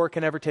away before it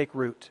can ever take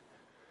root.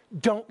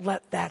 Don't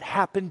let that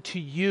happen to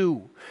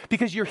you,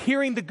 because you're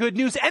hearing the good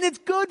news and it's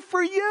good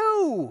for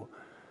you.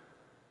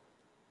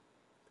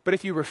 But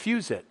if you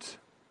refuse it,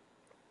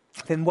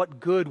 then what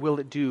good will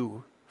it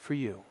do for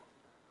you?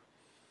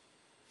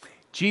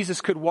 Jesus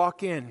could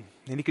walk in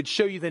and he could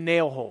show you the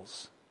nail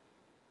holes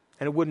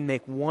and it wouldn't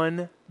make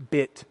one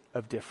bit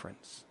of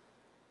difference.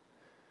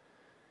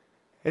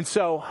 And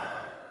so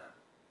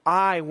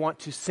I want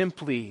to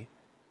simply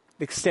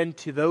extend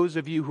to those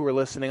of you who are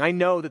listening. I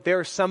know that there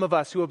are some of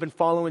us who have been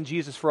following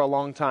Jesus for a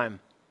long time.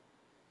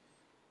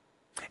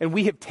 And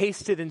we have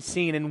tasted and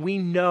seen, and we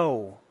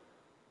know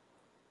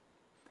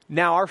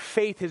Now our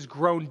faith has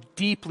grown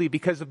deeply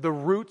because of the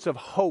roots of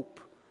hope.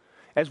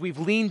 As we've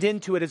leaned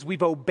into it, as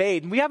we've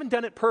obeyed. And we haven't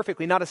done it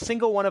perfectly. Not a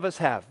single one of us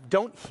have.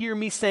 Don't hear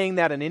me saying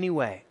that in any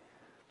way.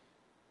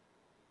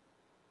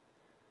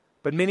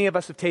 But many of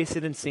us have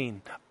tasted and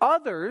seen.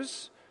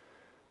 Others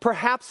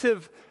perhaps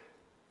have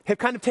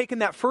kind of taken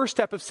that first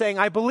step of saying,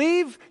 I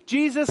believe,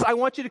 Jesus, I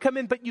want you to come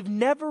in. But you've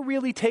never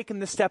really taken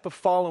the step of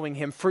following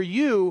him. For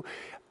you,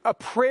 a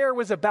prayer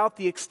was about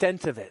the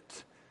extent of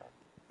it.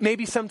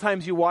 Maybe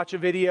sometimes you watch a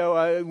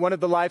video, one of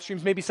the live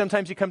streams. Maybe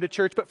sometimes you come to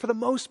church. But for the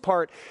most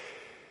part,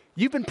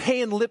 you've been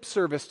paying lip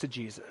service to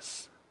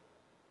Jesus,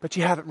 but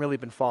you haven't really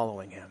been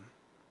following him.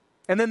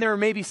 And then there are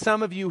maybe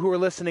some of you who are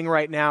listening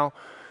right now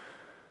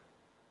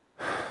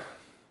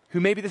who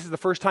maybe this is the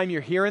first time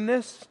you're hearing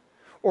this,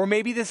 or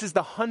maybe this is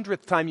the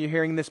 100th time you're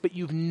hearing this, but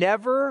you've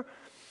never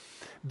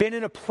been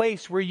in a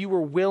place where you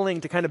were willing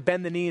to kind of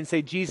bend the knee and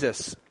say,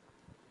 Jesus,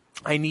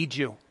 I need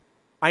you.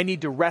 I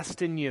need to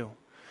rest in you.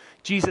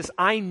 Jesus,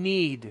 I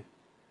need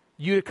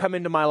you to come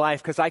into my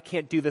life because I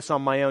can't do this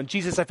on my own.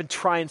 Jesus, I've been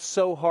trying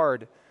so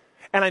hard.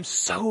 And I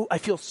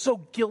feel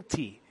so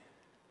guilty.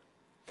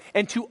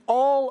 And to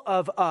all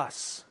of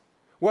us,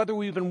 whether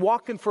we've been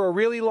walking for a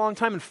really long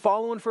time and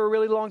following for a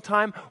really long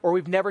time, or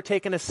we've never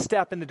taken a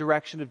step in the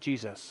direction of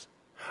Jesus,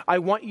 I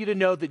want you to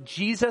know that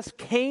Jesus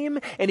came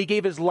and he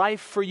gave his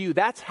life for you.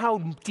 That's how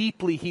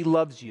deeply he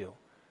loves you.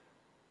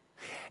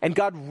 And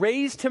God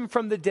raised him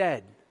from the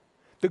dead.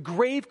 The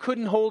grave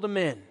couldn't hold him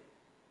in.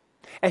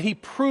 And he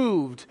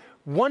proved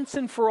once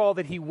and for all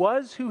that he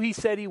was who he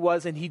said he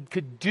was, and he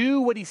could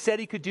do what he said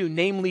he could do,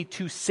 namely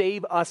to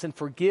save us and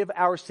forgive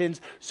our sins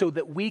so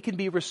that we can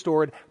be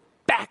restored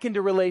back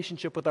into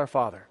relationship with our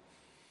Father.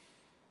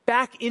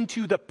 Back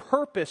into the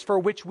purpose for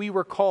which we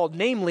were called,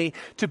 namely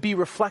to be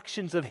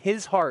reflections of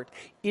his heart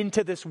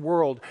into this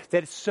world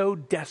that so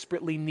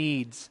desperately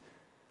needs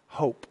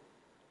hope.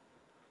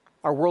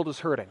 Our world is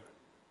hurting.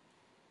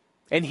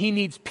 And he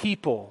needs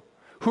people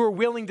who are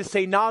willing to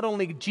say, not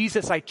only,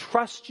 Jesus, I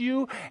trust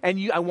you,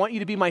 and I want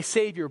you to be my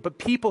Savior, but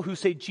people who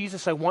say,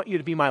 Jesus, I want you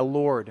to be my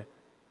Lord.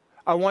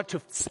 I want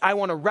to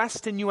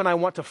rest in you, and I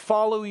want to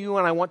follow you,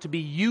 and I want to be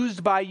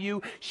used by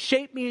you.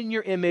 Shape me in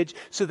your image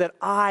so that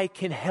I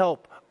can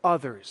help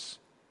others.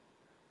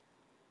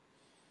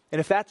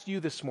 And if that's you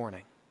this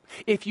morning,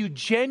 if you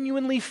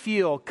genuinely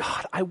feel,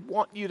 God, I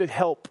want you to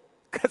help,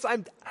 because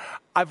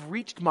I've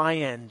reached my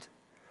end.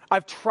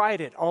 I've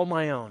tried it all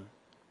my own.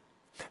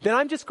 Then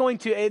I'm just going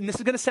to, and this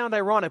is going to sound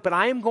ironic, but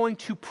I am going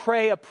to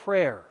pray a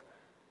prayer.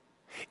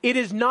 It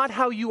is not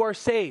how you are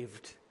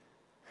saved,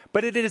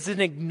 but it is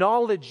an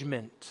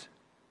acknowledgement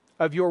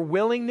of your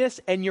willingness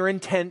and your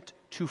intent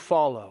to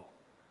follow.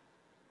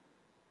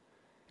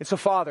 And so,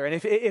 Father, and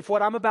if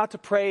what I'm about to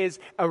pray is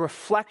a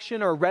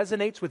reflection or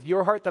resonates with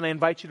your heart, then I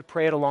invite you to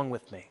pray it along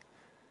with me.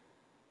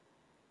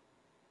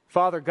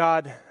 Father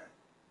God,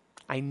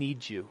 I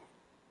need you.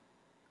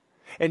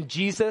 And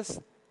Jesus,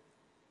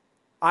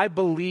 I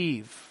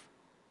believe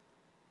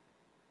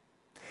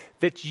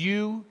that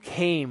you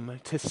came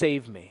to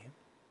save me.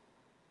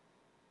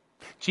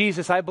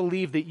 Jesus, I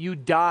believe that you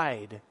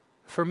died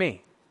for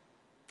me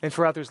and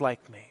for others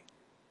like me.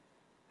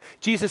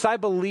 Jesus, I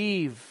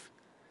believe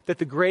that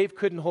the grave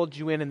couldn't hold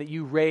you in and that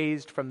you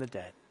raised from the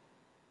dead.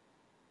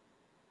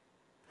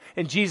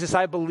 And Jesus,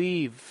 I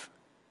believe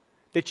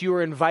that you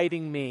are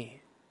inviting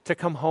me to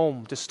come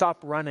home, to stop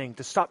running,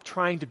 to stop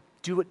trying to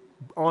do it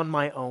on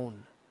my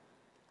own.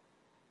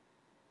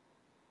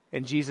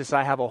 And Jesus,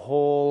 I have a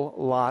whole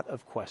lot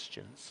of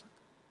questions.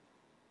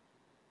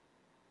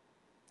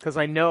 Because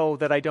I know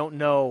that I don't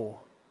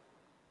know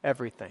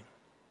everything.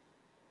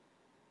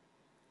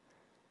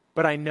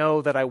 But I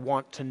know that I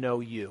want to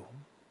know you.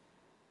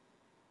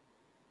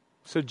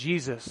 So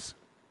Jesus,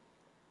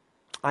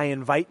 I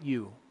invite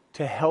you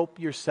to help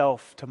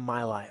yourself to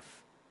my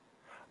life.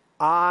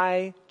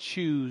 I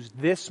choose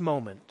this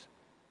moment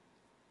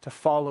to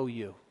follow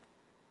you.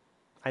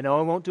 I know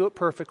I won't do it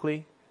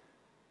perfectly.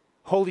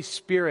 Holy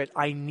Spirit,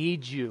 I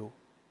need you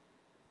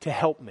to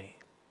help me.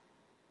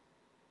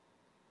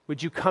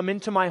 Would you come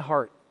into my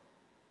heart?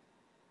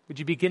 Would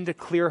you begin to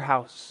clear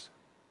house?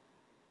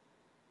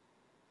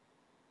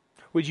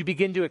 Would you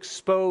begin to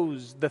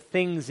expose the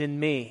things in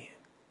me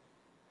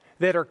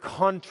that are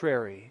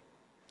contrary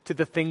to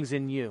the things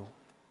in you?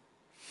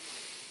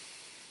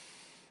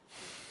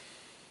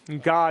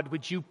 And God,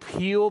 would you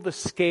peel the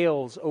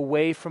scales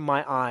away from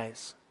my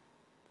eyes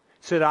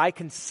so that I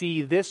can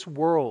see this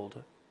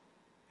world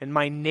and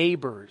my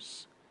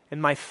neighbors,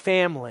 and my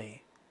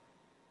family,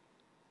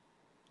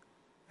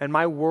 and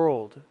my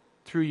world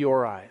through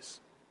your eyes.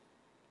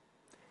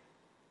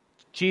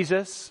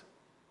 Jesus,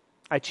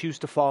 I choose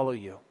to follow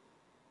you.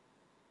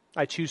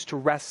 I choose to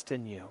rest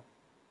in you.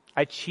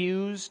 I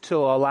choose to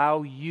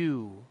allow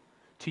you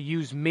to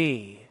use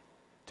me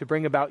to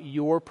bring about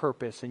your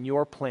purpose and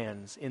your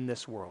plans in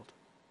this world.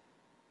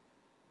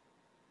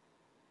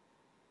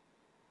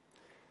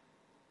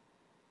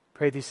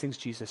 Pray these things,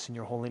 Jesus, in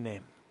your holy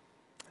name.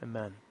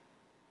 Amen.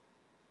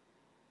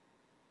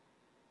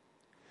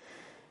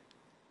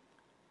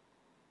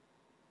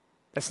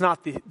 That's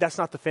not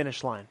the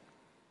finish line.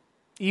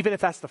 Even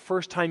if that's the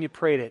first time you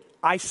prayed it,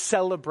 I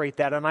celebrate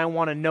that and I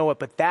want to know it,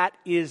 but that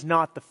is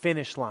not the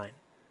finish line.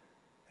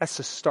 That's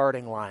the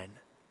starting line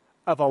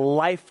of a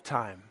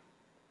lifetime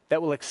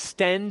that will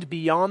extend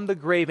beyond the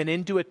grave and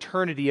into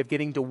eternity of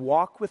getting to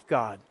walk with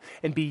God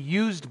and be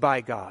used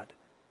by God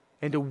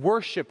and to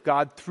worship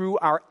God through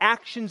our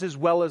actions as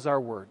well as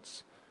our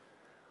words.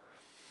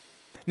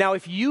 Now,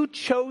 if you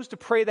chose to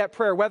pray that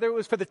prayer, whether it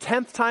was for the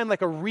 10th time,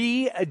 like a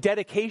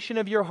rededication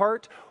of your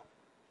heart,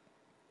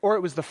 or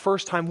it was the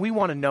first time, we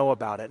want to know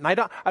about it. And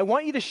I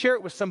want you to share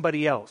it with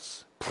somebody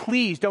else.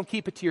 Please don't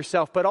keep it to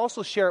yourself, but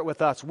also share it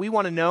with us. We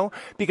want to know,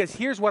 because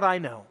here's what I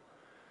know.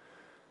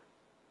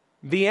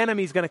 The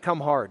enemy's going to come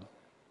hard.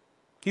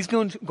 He's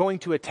going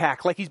to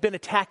attack, like he's been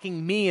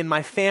attacking me and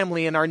my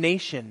family and our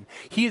nation.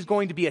 He is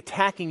going to be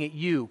attacking at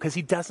you because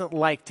he doesn't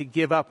like to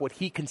give up what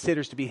he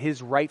considers to be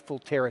his rightful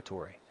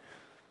territory.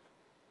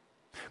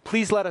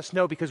 Please let us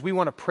know, because we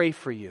want to pray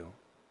for you.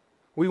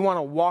 We want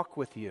to walk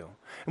with you.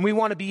 And we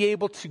want to be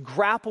able to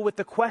grapple with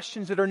the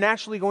questions that are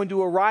naturally going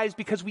to arise,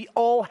 because we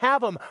all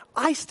have them.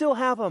 I still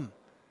have them.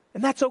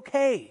 And that's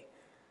okay.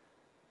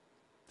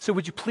 So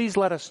would you please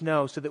let us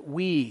know so that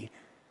we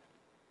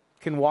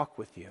can walk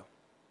with you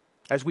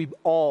as we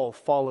all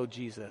follow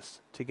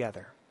Jesus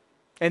together.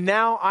 And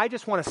now I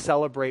just want to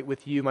celebrate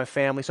with you, my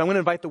family. So I'm going to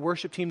invite the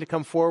worship team to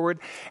come forward.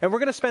 And we're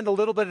going to spend a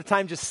little bit of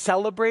time just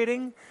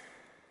celebrating.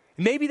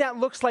 Maybe that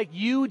looks like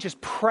you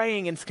just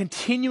praying and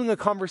continuing a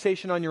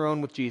conversation on your own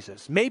with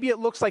Jesus. Maybe it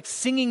looks like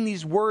singing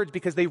these words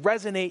because they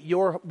resonate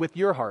with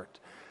your heart.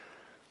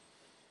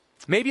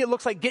 Maybe it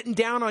looks like getting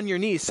down on your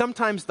knees.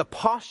 Sometimes the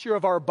posture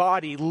of our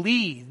body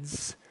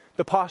leads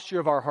the posture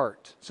of our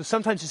heart. So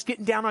sometimes just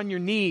getting down on your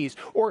knees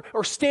or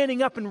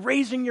standing up and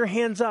raising your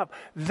hands up,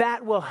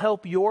 that will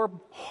help your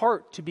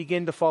heart to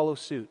begin to follow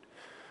suit.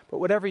 But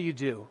whatever you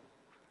do,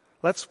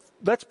 let's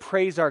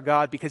praise our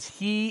God, because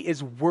he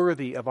is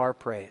worthy of our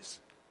praise.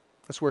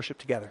 Let's worship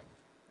together.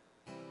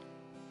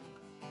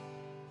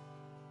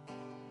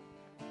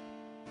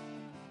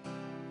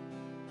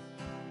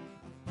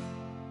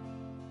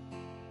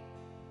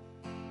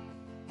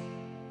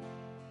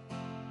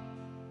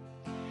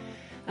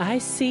 I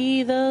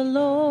see the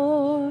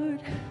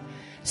Lord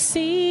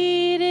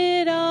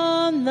seated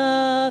on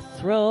the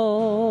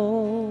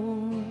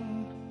throne,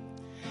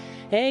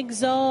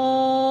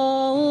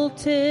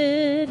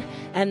 exalted,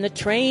 and the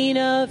train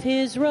of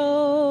his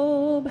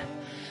robe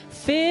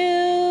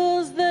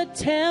fills the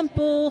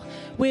temple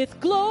with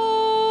glory,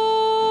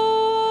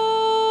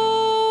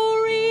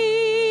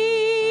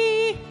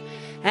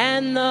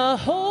 and the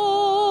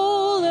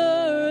whole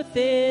earth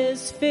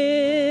is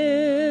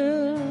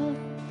filled,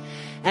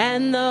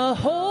 and the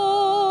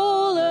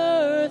whole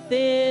earth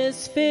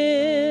is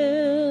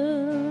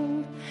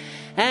filled,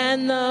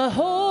 and the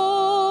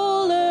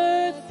whole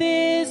earth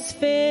is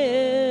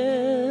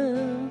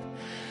filled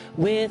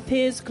with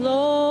his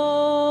glory.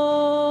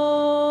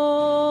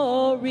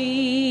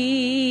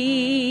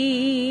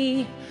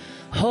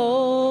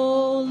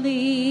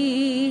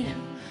 Holy,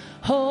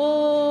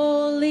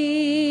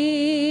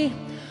 holy,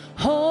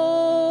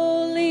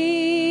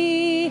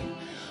 holy,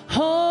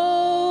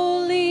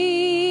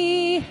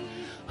 holy,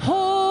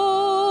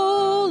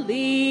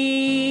 holy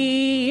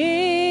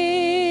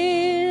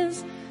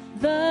is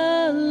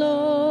the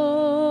Lord.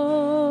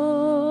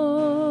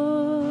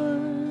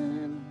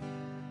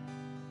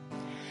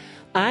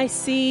 I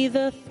see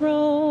the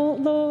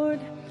throne, Lord,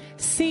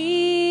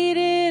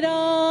 seated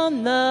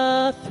on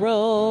the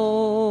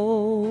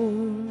throne,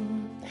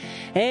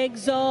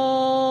 exalted,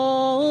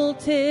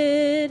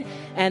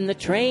 and the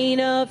train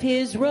of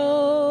his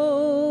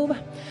robe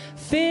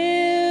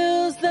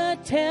fills the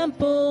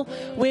temple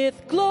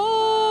with glory,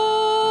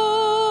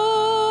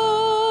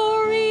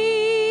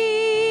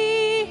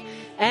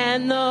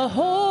 and the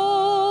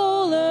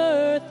whole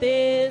earth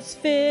is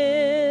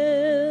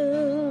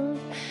filled,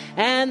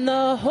 and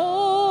the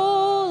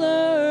whole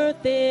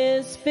earth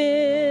is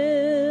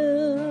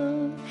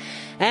filled,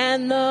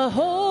 and the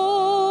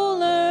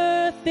whole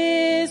earth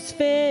is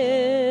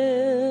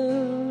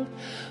filled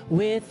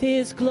with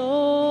his glory.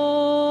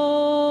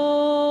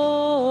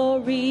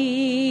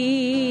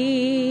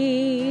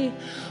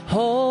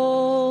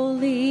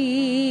 Holy,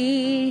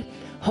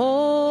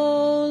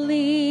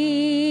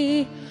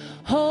 holy,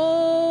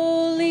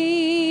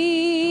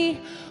 holy,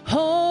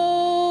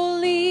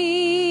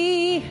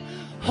 holy,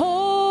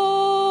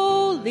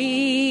 holy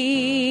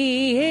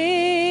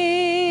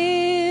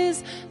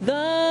is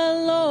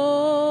the Lord.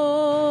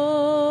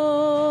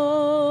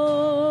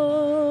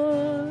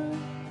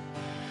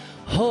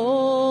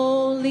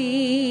 Holy,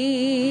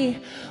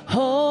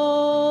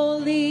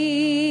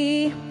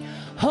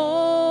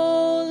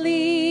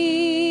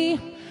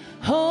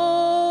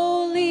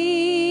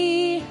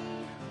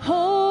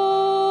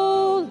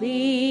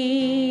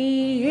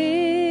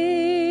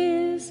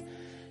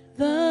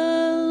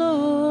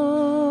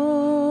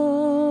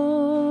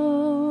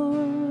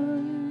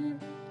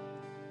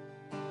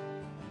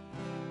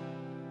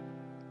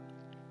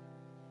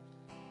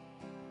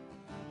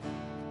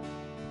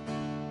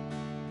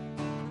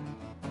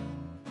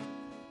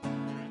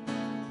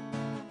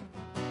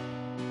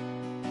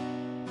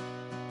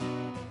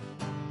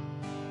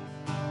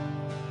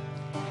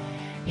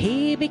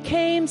 He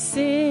became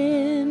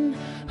sin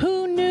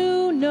who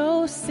knew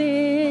no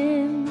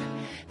sin,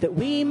 that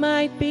we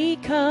might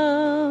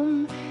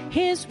become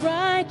his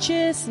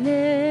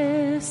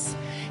righteousness.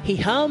 He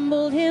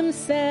humbled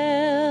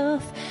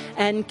himself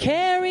and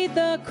carried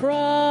the cross.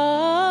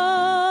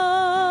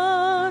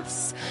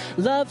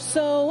 Love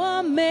so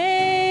amazing,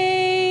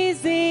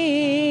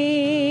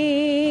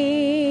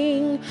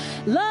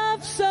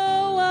 love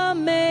so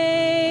amazing.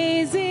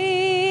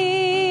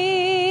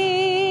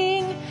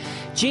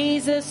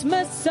 Jesus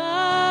Messiah,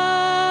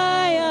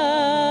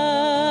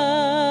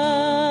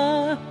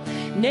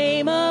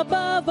 name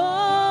above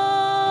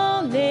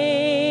all names,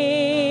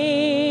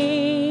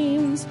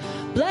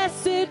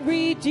 blessed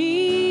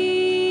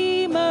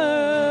Redeemer,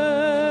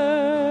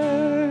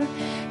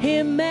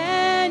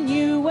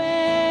 Emmanuel,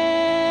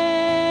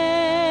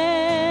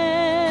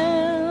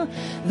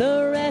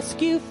 the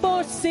rescue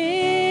for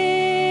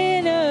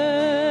sinners,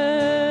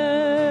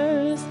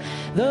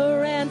 the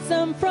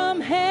ransom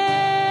from heaven,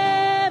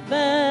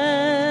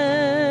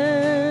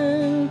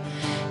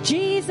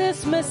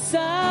 Jesus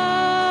Messiah,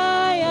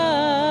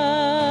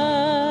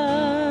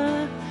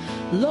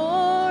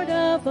 Lord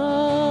of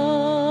all.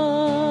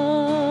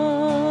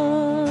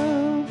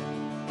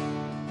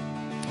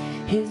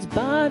 His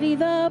body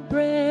the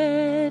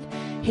bread,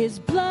 his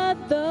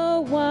blood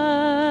the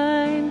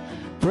wine,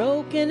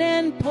 broken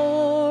and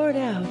poured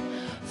out,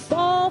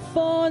 fall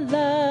for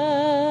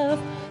love.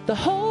 The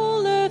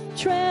whole earth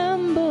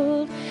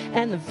trembled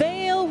and the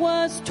veil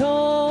was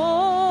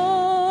torn.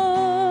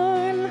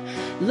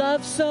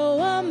 Love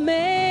so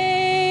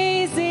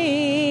amazing,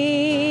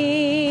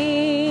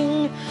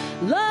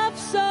 love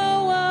so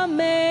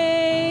amazing.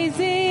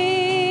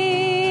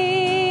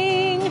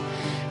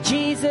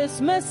 Jesus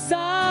Messiah,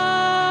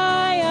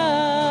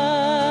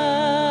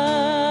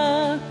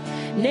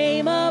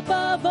 name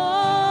above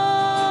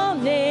all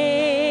names,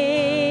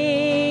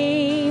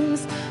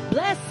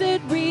 blessed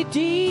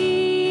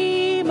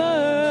Redeemer,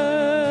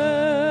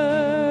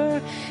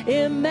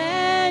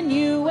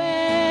 Emmanuel,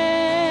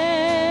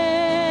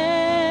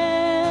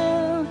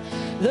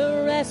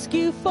 the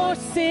rescue for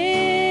sinners,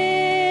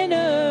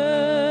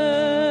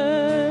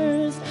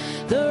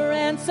 the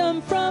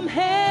ransom from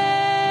heaven,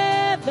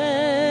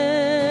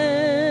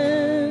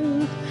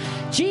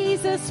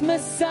 Jesus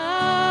Messiah,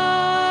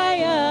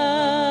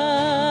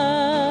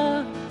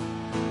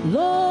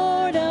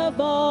 Lord of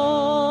all.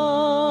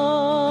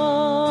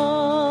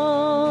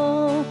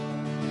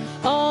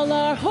 All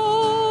our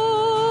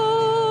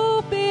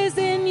hope is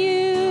in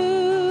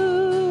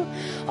you.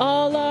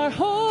 All our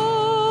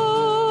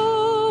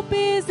hope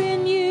is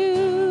in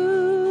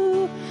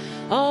you.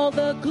 All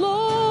the glory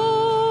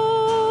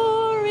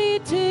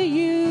to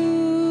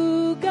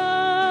you,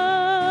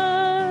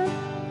 God,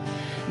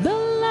 the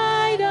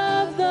light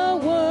of the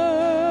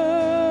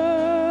world,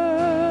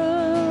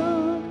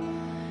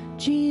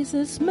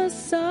 Jesus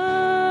Messiah,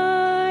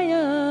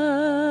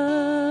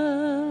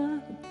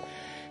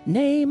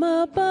 name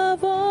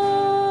above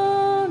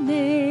all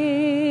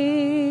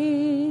names,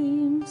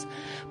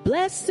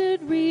 blessed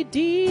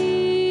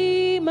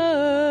Redeemer,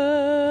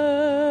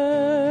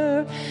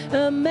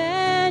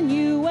 Emmanuel,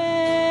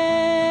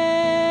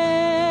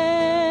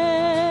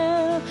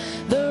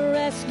 the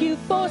rescue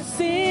for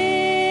sinners,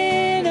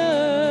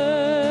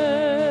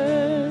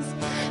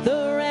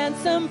 the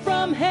ransom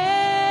from heaven,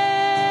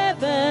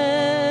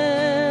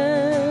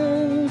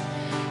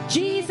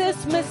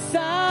 Jesus Messiah,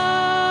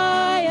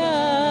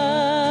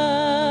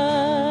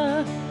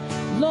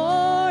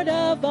 Lord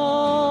of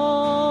all.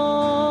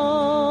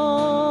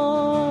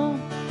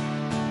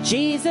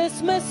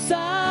 Jesus Messiah,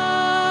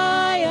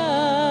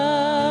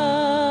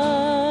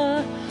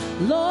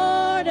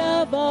 Lord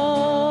of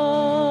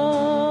all.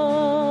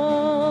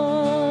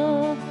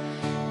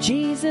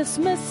 Jesus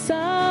Messiah,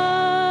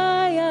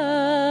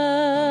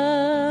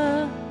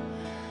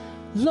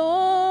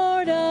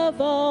 Lord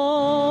of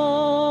all.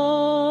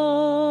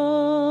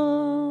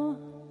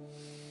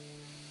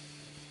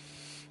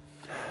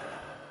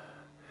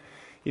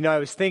 You know, I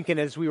was thinking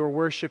as we were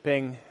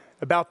worshiping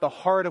about the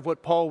heart of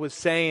what Paul was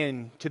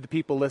saying to the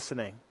people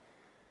listening.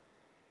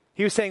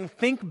 He was saying,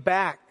 think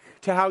back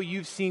to how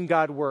you've seen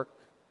God work.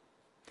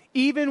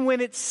 Even when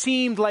it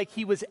seemed like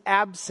he was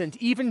absent,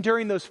 even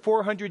during those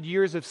 400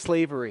 years of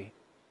slavery,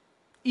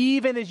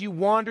 even as you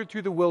wandered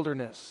through the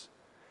wilderness,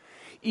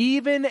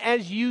 even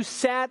as you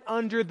sat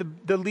under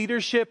the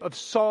leadership of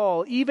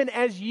Saul, even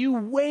as you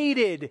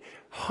waited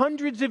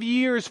hundreds of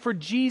years for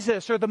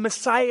Jesus or the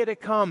Messiah to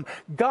come,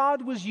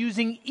 God was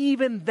using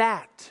even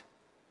that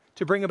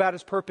to bring about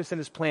his purpose and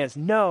his plans.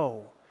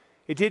 No,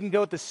 it didn't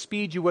go at the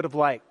speed you would have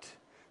liked.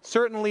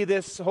 Certainly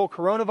this whole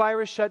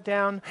coronavirus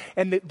shutdown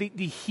and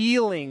the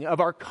healing of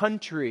our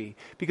country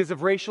because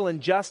of racial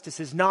injustice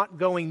is not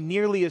going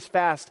nearly as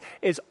fast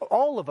as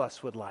all of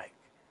us would like.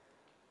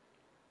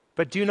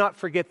 But do not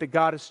forget that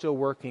God is still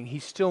working.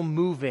 He's still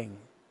moving.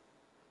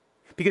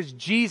 Because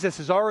Jesus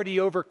has already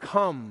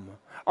overcome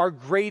our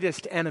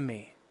greatest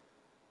enemy.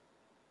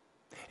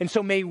 And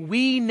so may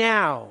we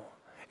now,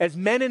 as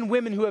men and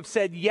women who have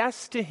said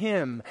yes to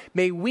him,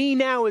 may we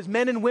now, as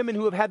men and women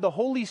who have had the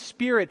Holy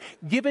Spirit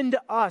given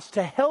to us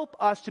to help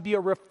us to be a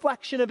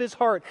reflection of his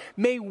heart,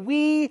 may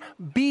we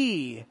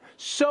be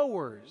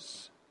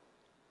sowers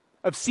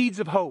of seeds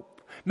of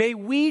hope. May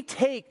we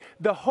take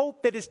the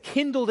hope that is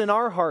kindled in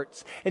our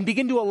hearts and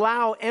begin to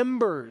allow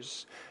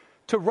embers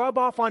to rub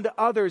off onto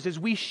others as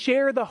we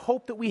share the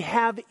hope that we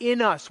have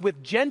in us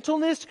with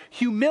gentleness,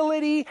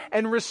 humility,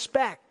 and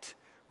respect.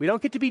 We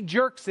don't get to be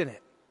jerks in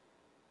it.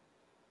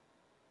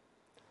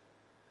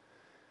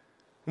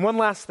 And one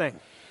last thing.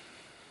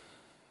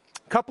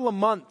 A couple of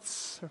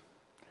months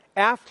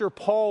after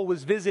Paul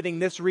was visiting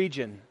this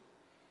region,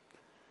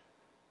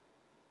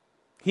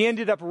 he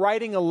ended up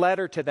writing a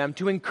letter to them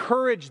to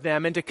encourage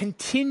them and to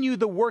continue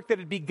the work that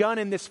had begun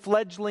in this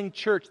fledgling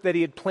church that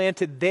he had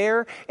planted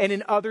there and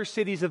in other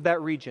cities of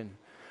that region.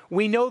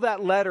 We know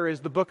that letter is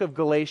the book of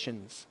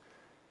Galatians.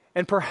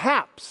 And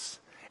perhaps,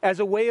 as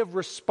a way of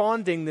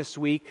responding this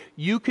week,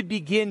 you could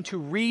begin to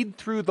read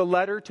through the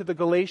letter to the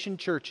Galatian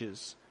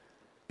churches.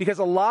 Because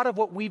a lot of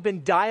what we've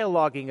been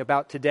dialoguing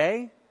about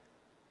today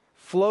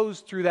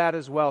flows through that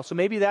as well. So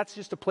maybe that's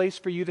just a place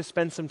for you to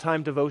spend some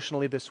time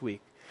devotionally this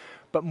week.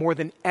 But more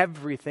than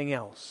everything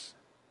else,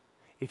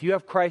 if you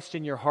have Christ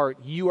in your heart,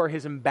 you are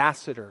his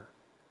ambassador.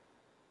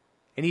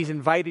 And he's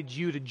invited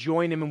you to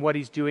join him in what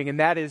he's doing, and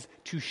that is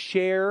to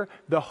share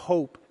the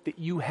hope that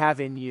you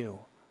have in you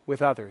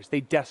with others.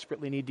 They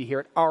desperately need to hear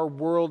it. Our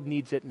world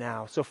needs it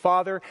now. So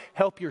Father,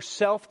 help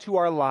yourself to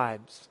our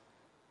lives.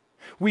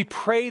 We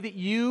pray that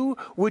you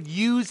would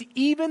use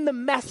even the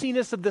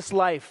messiness of this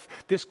life,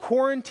 this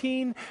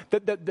quarantine,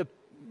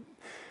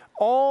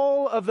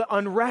 all of the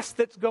unrest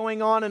that's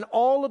going on and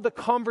all of the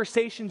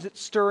conversations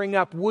it's stirring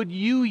up. Would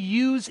you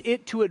use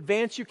it to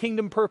advance your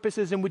kingdom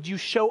purposes, and would you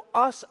show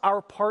us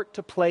our part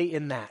to play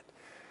in that?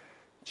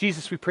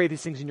 Jesus, we pray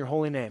these things in your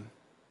holy name.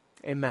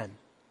 Amen.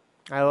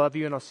 I love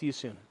you, and I'll see you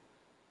soon.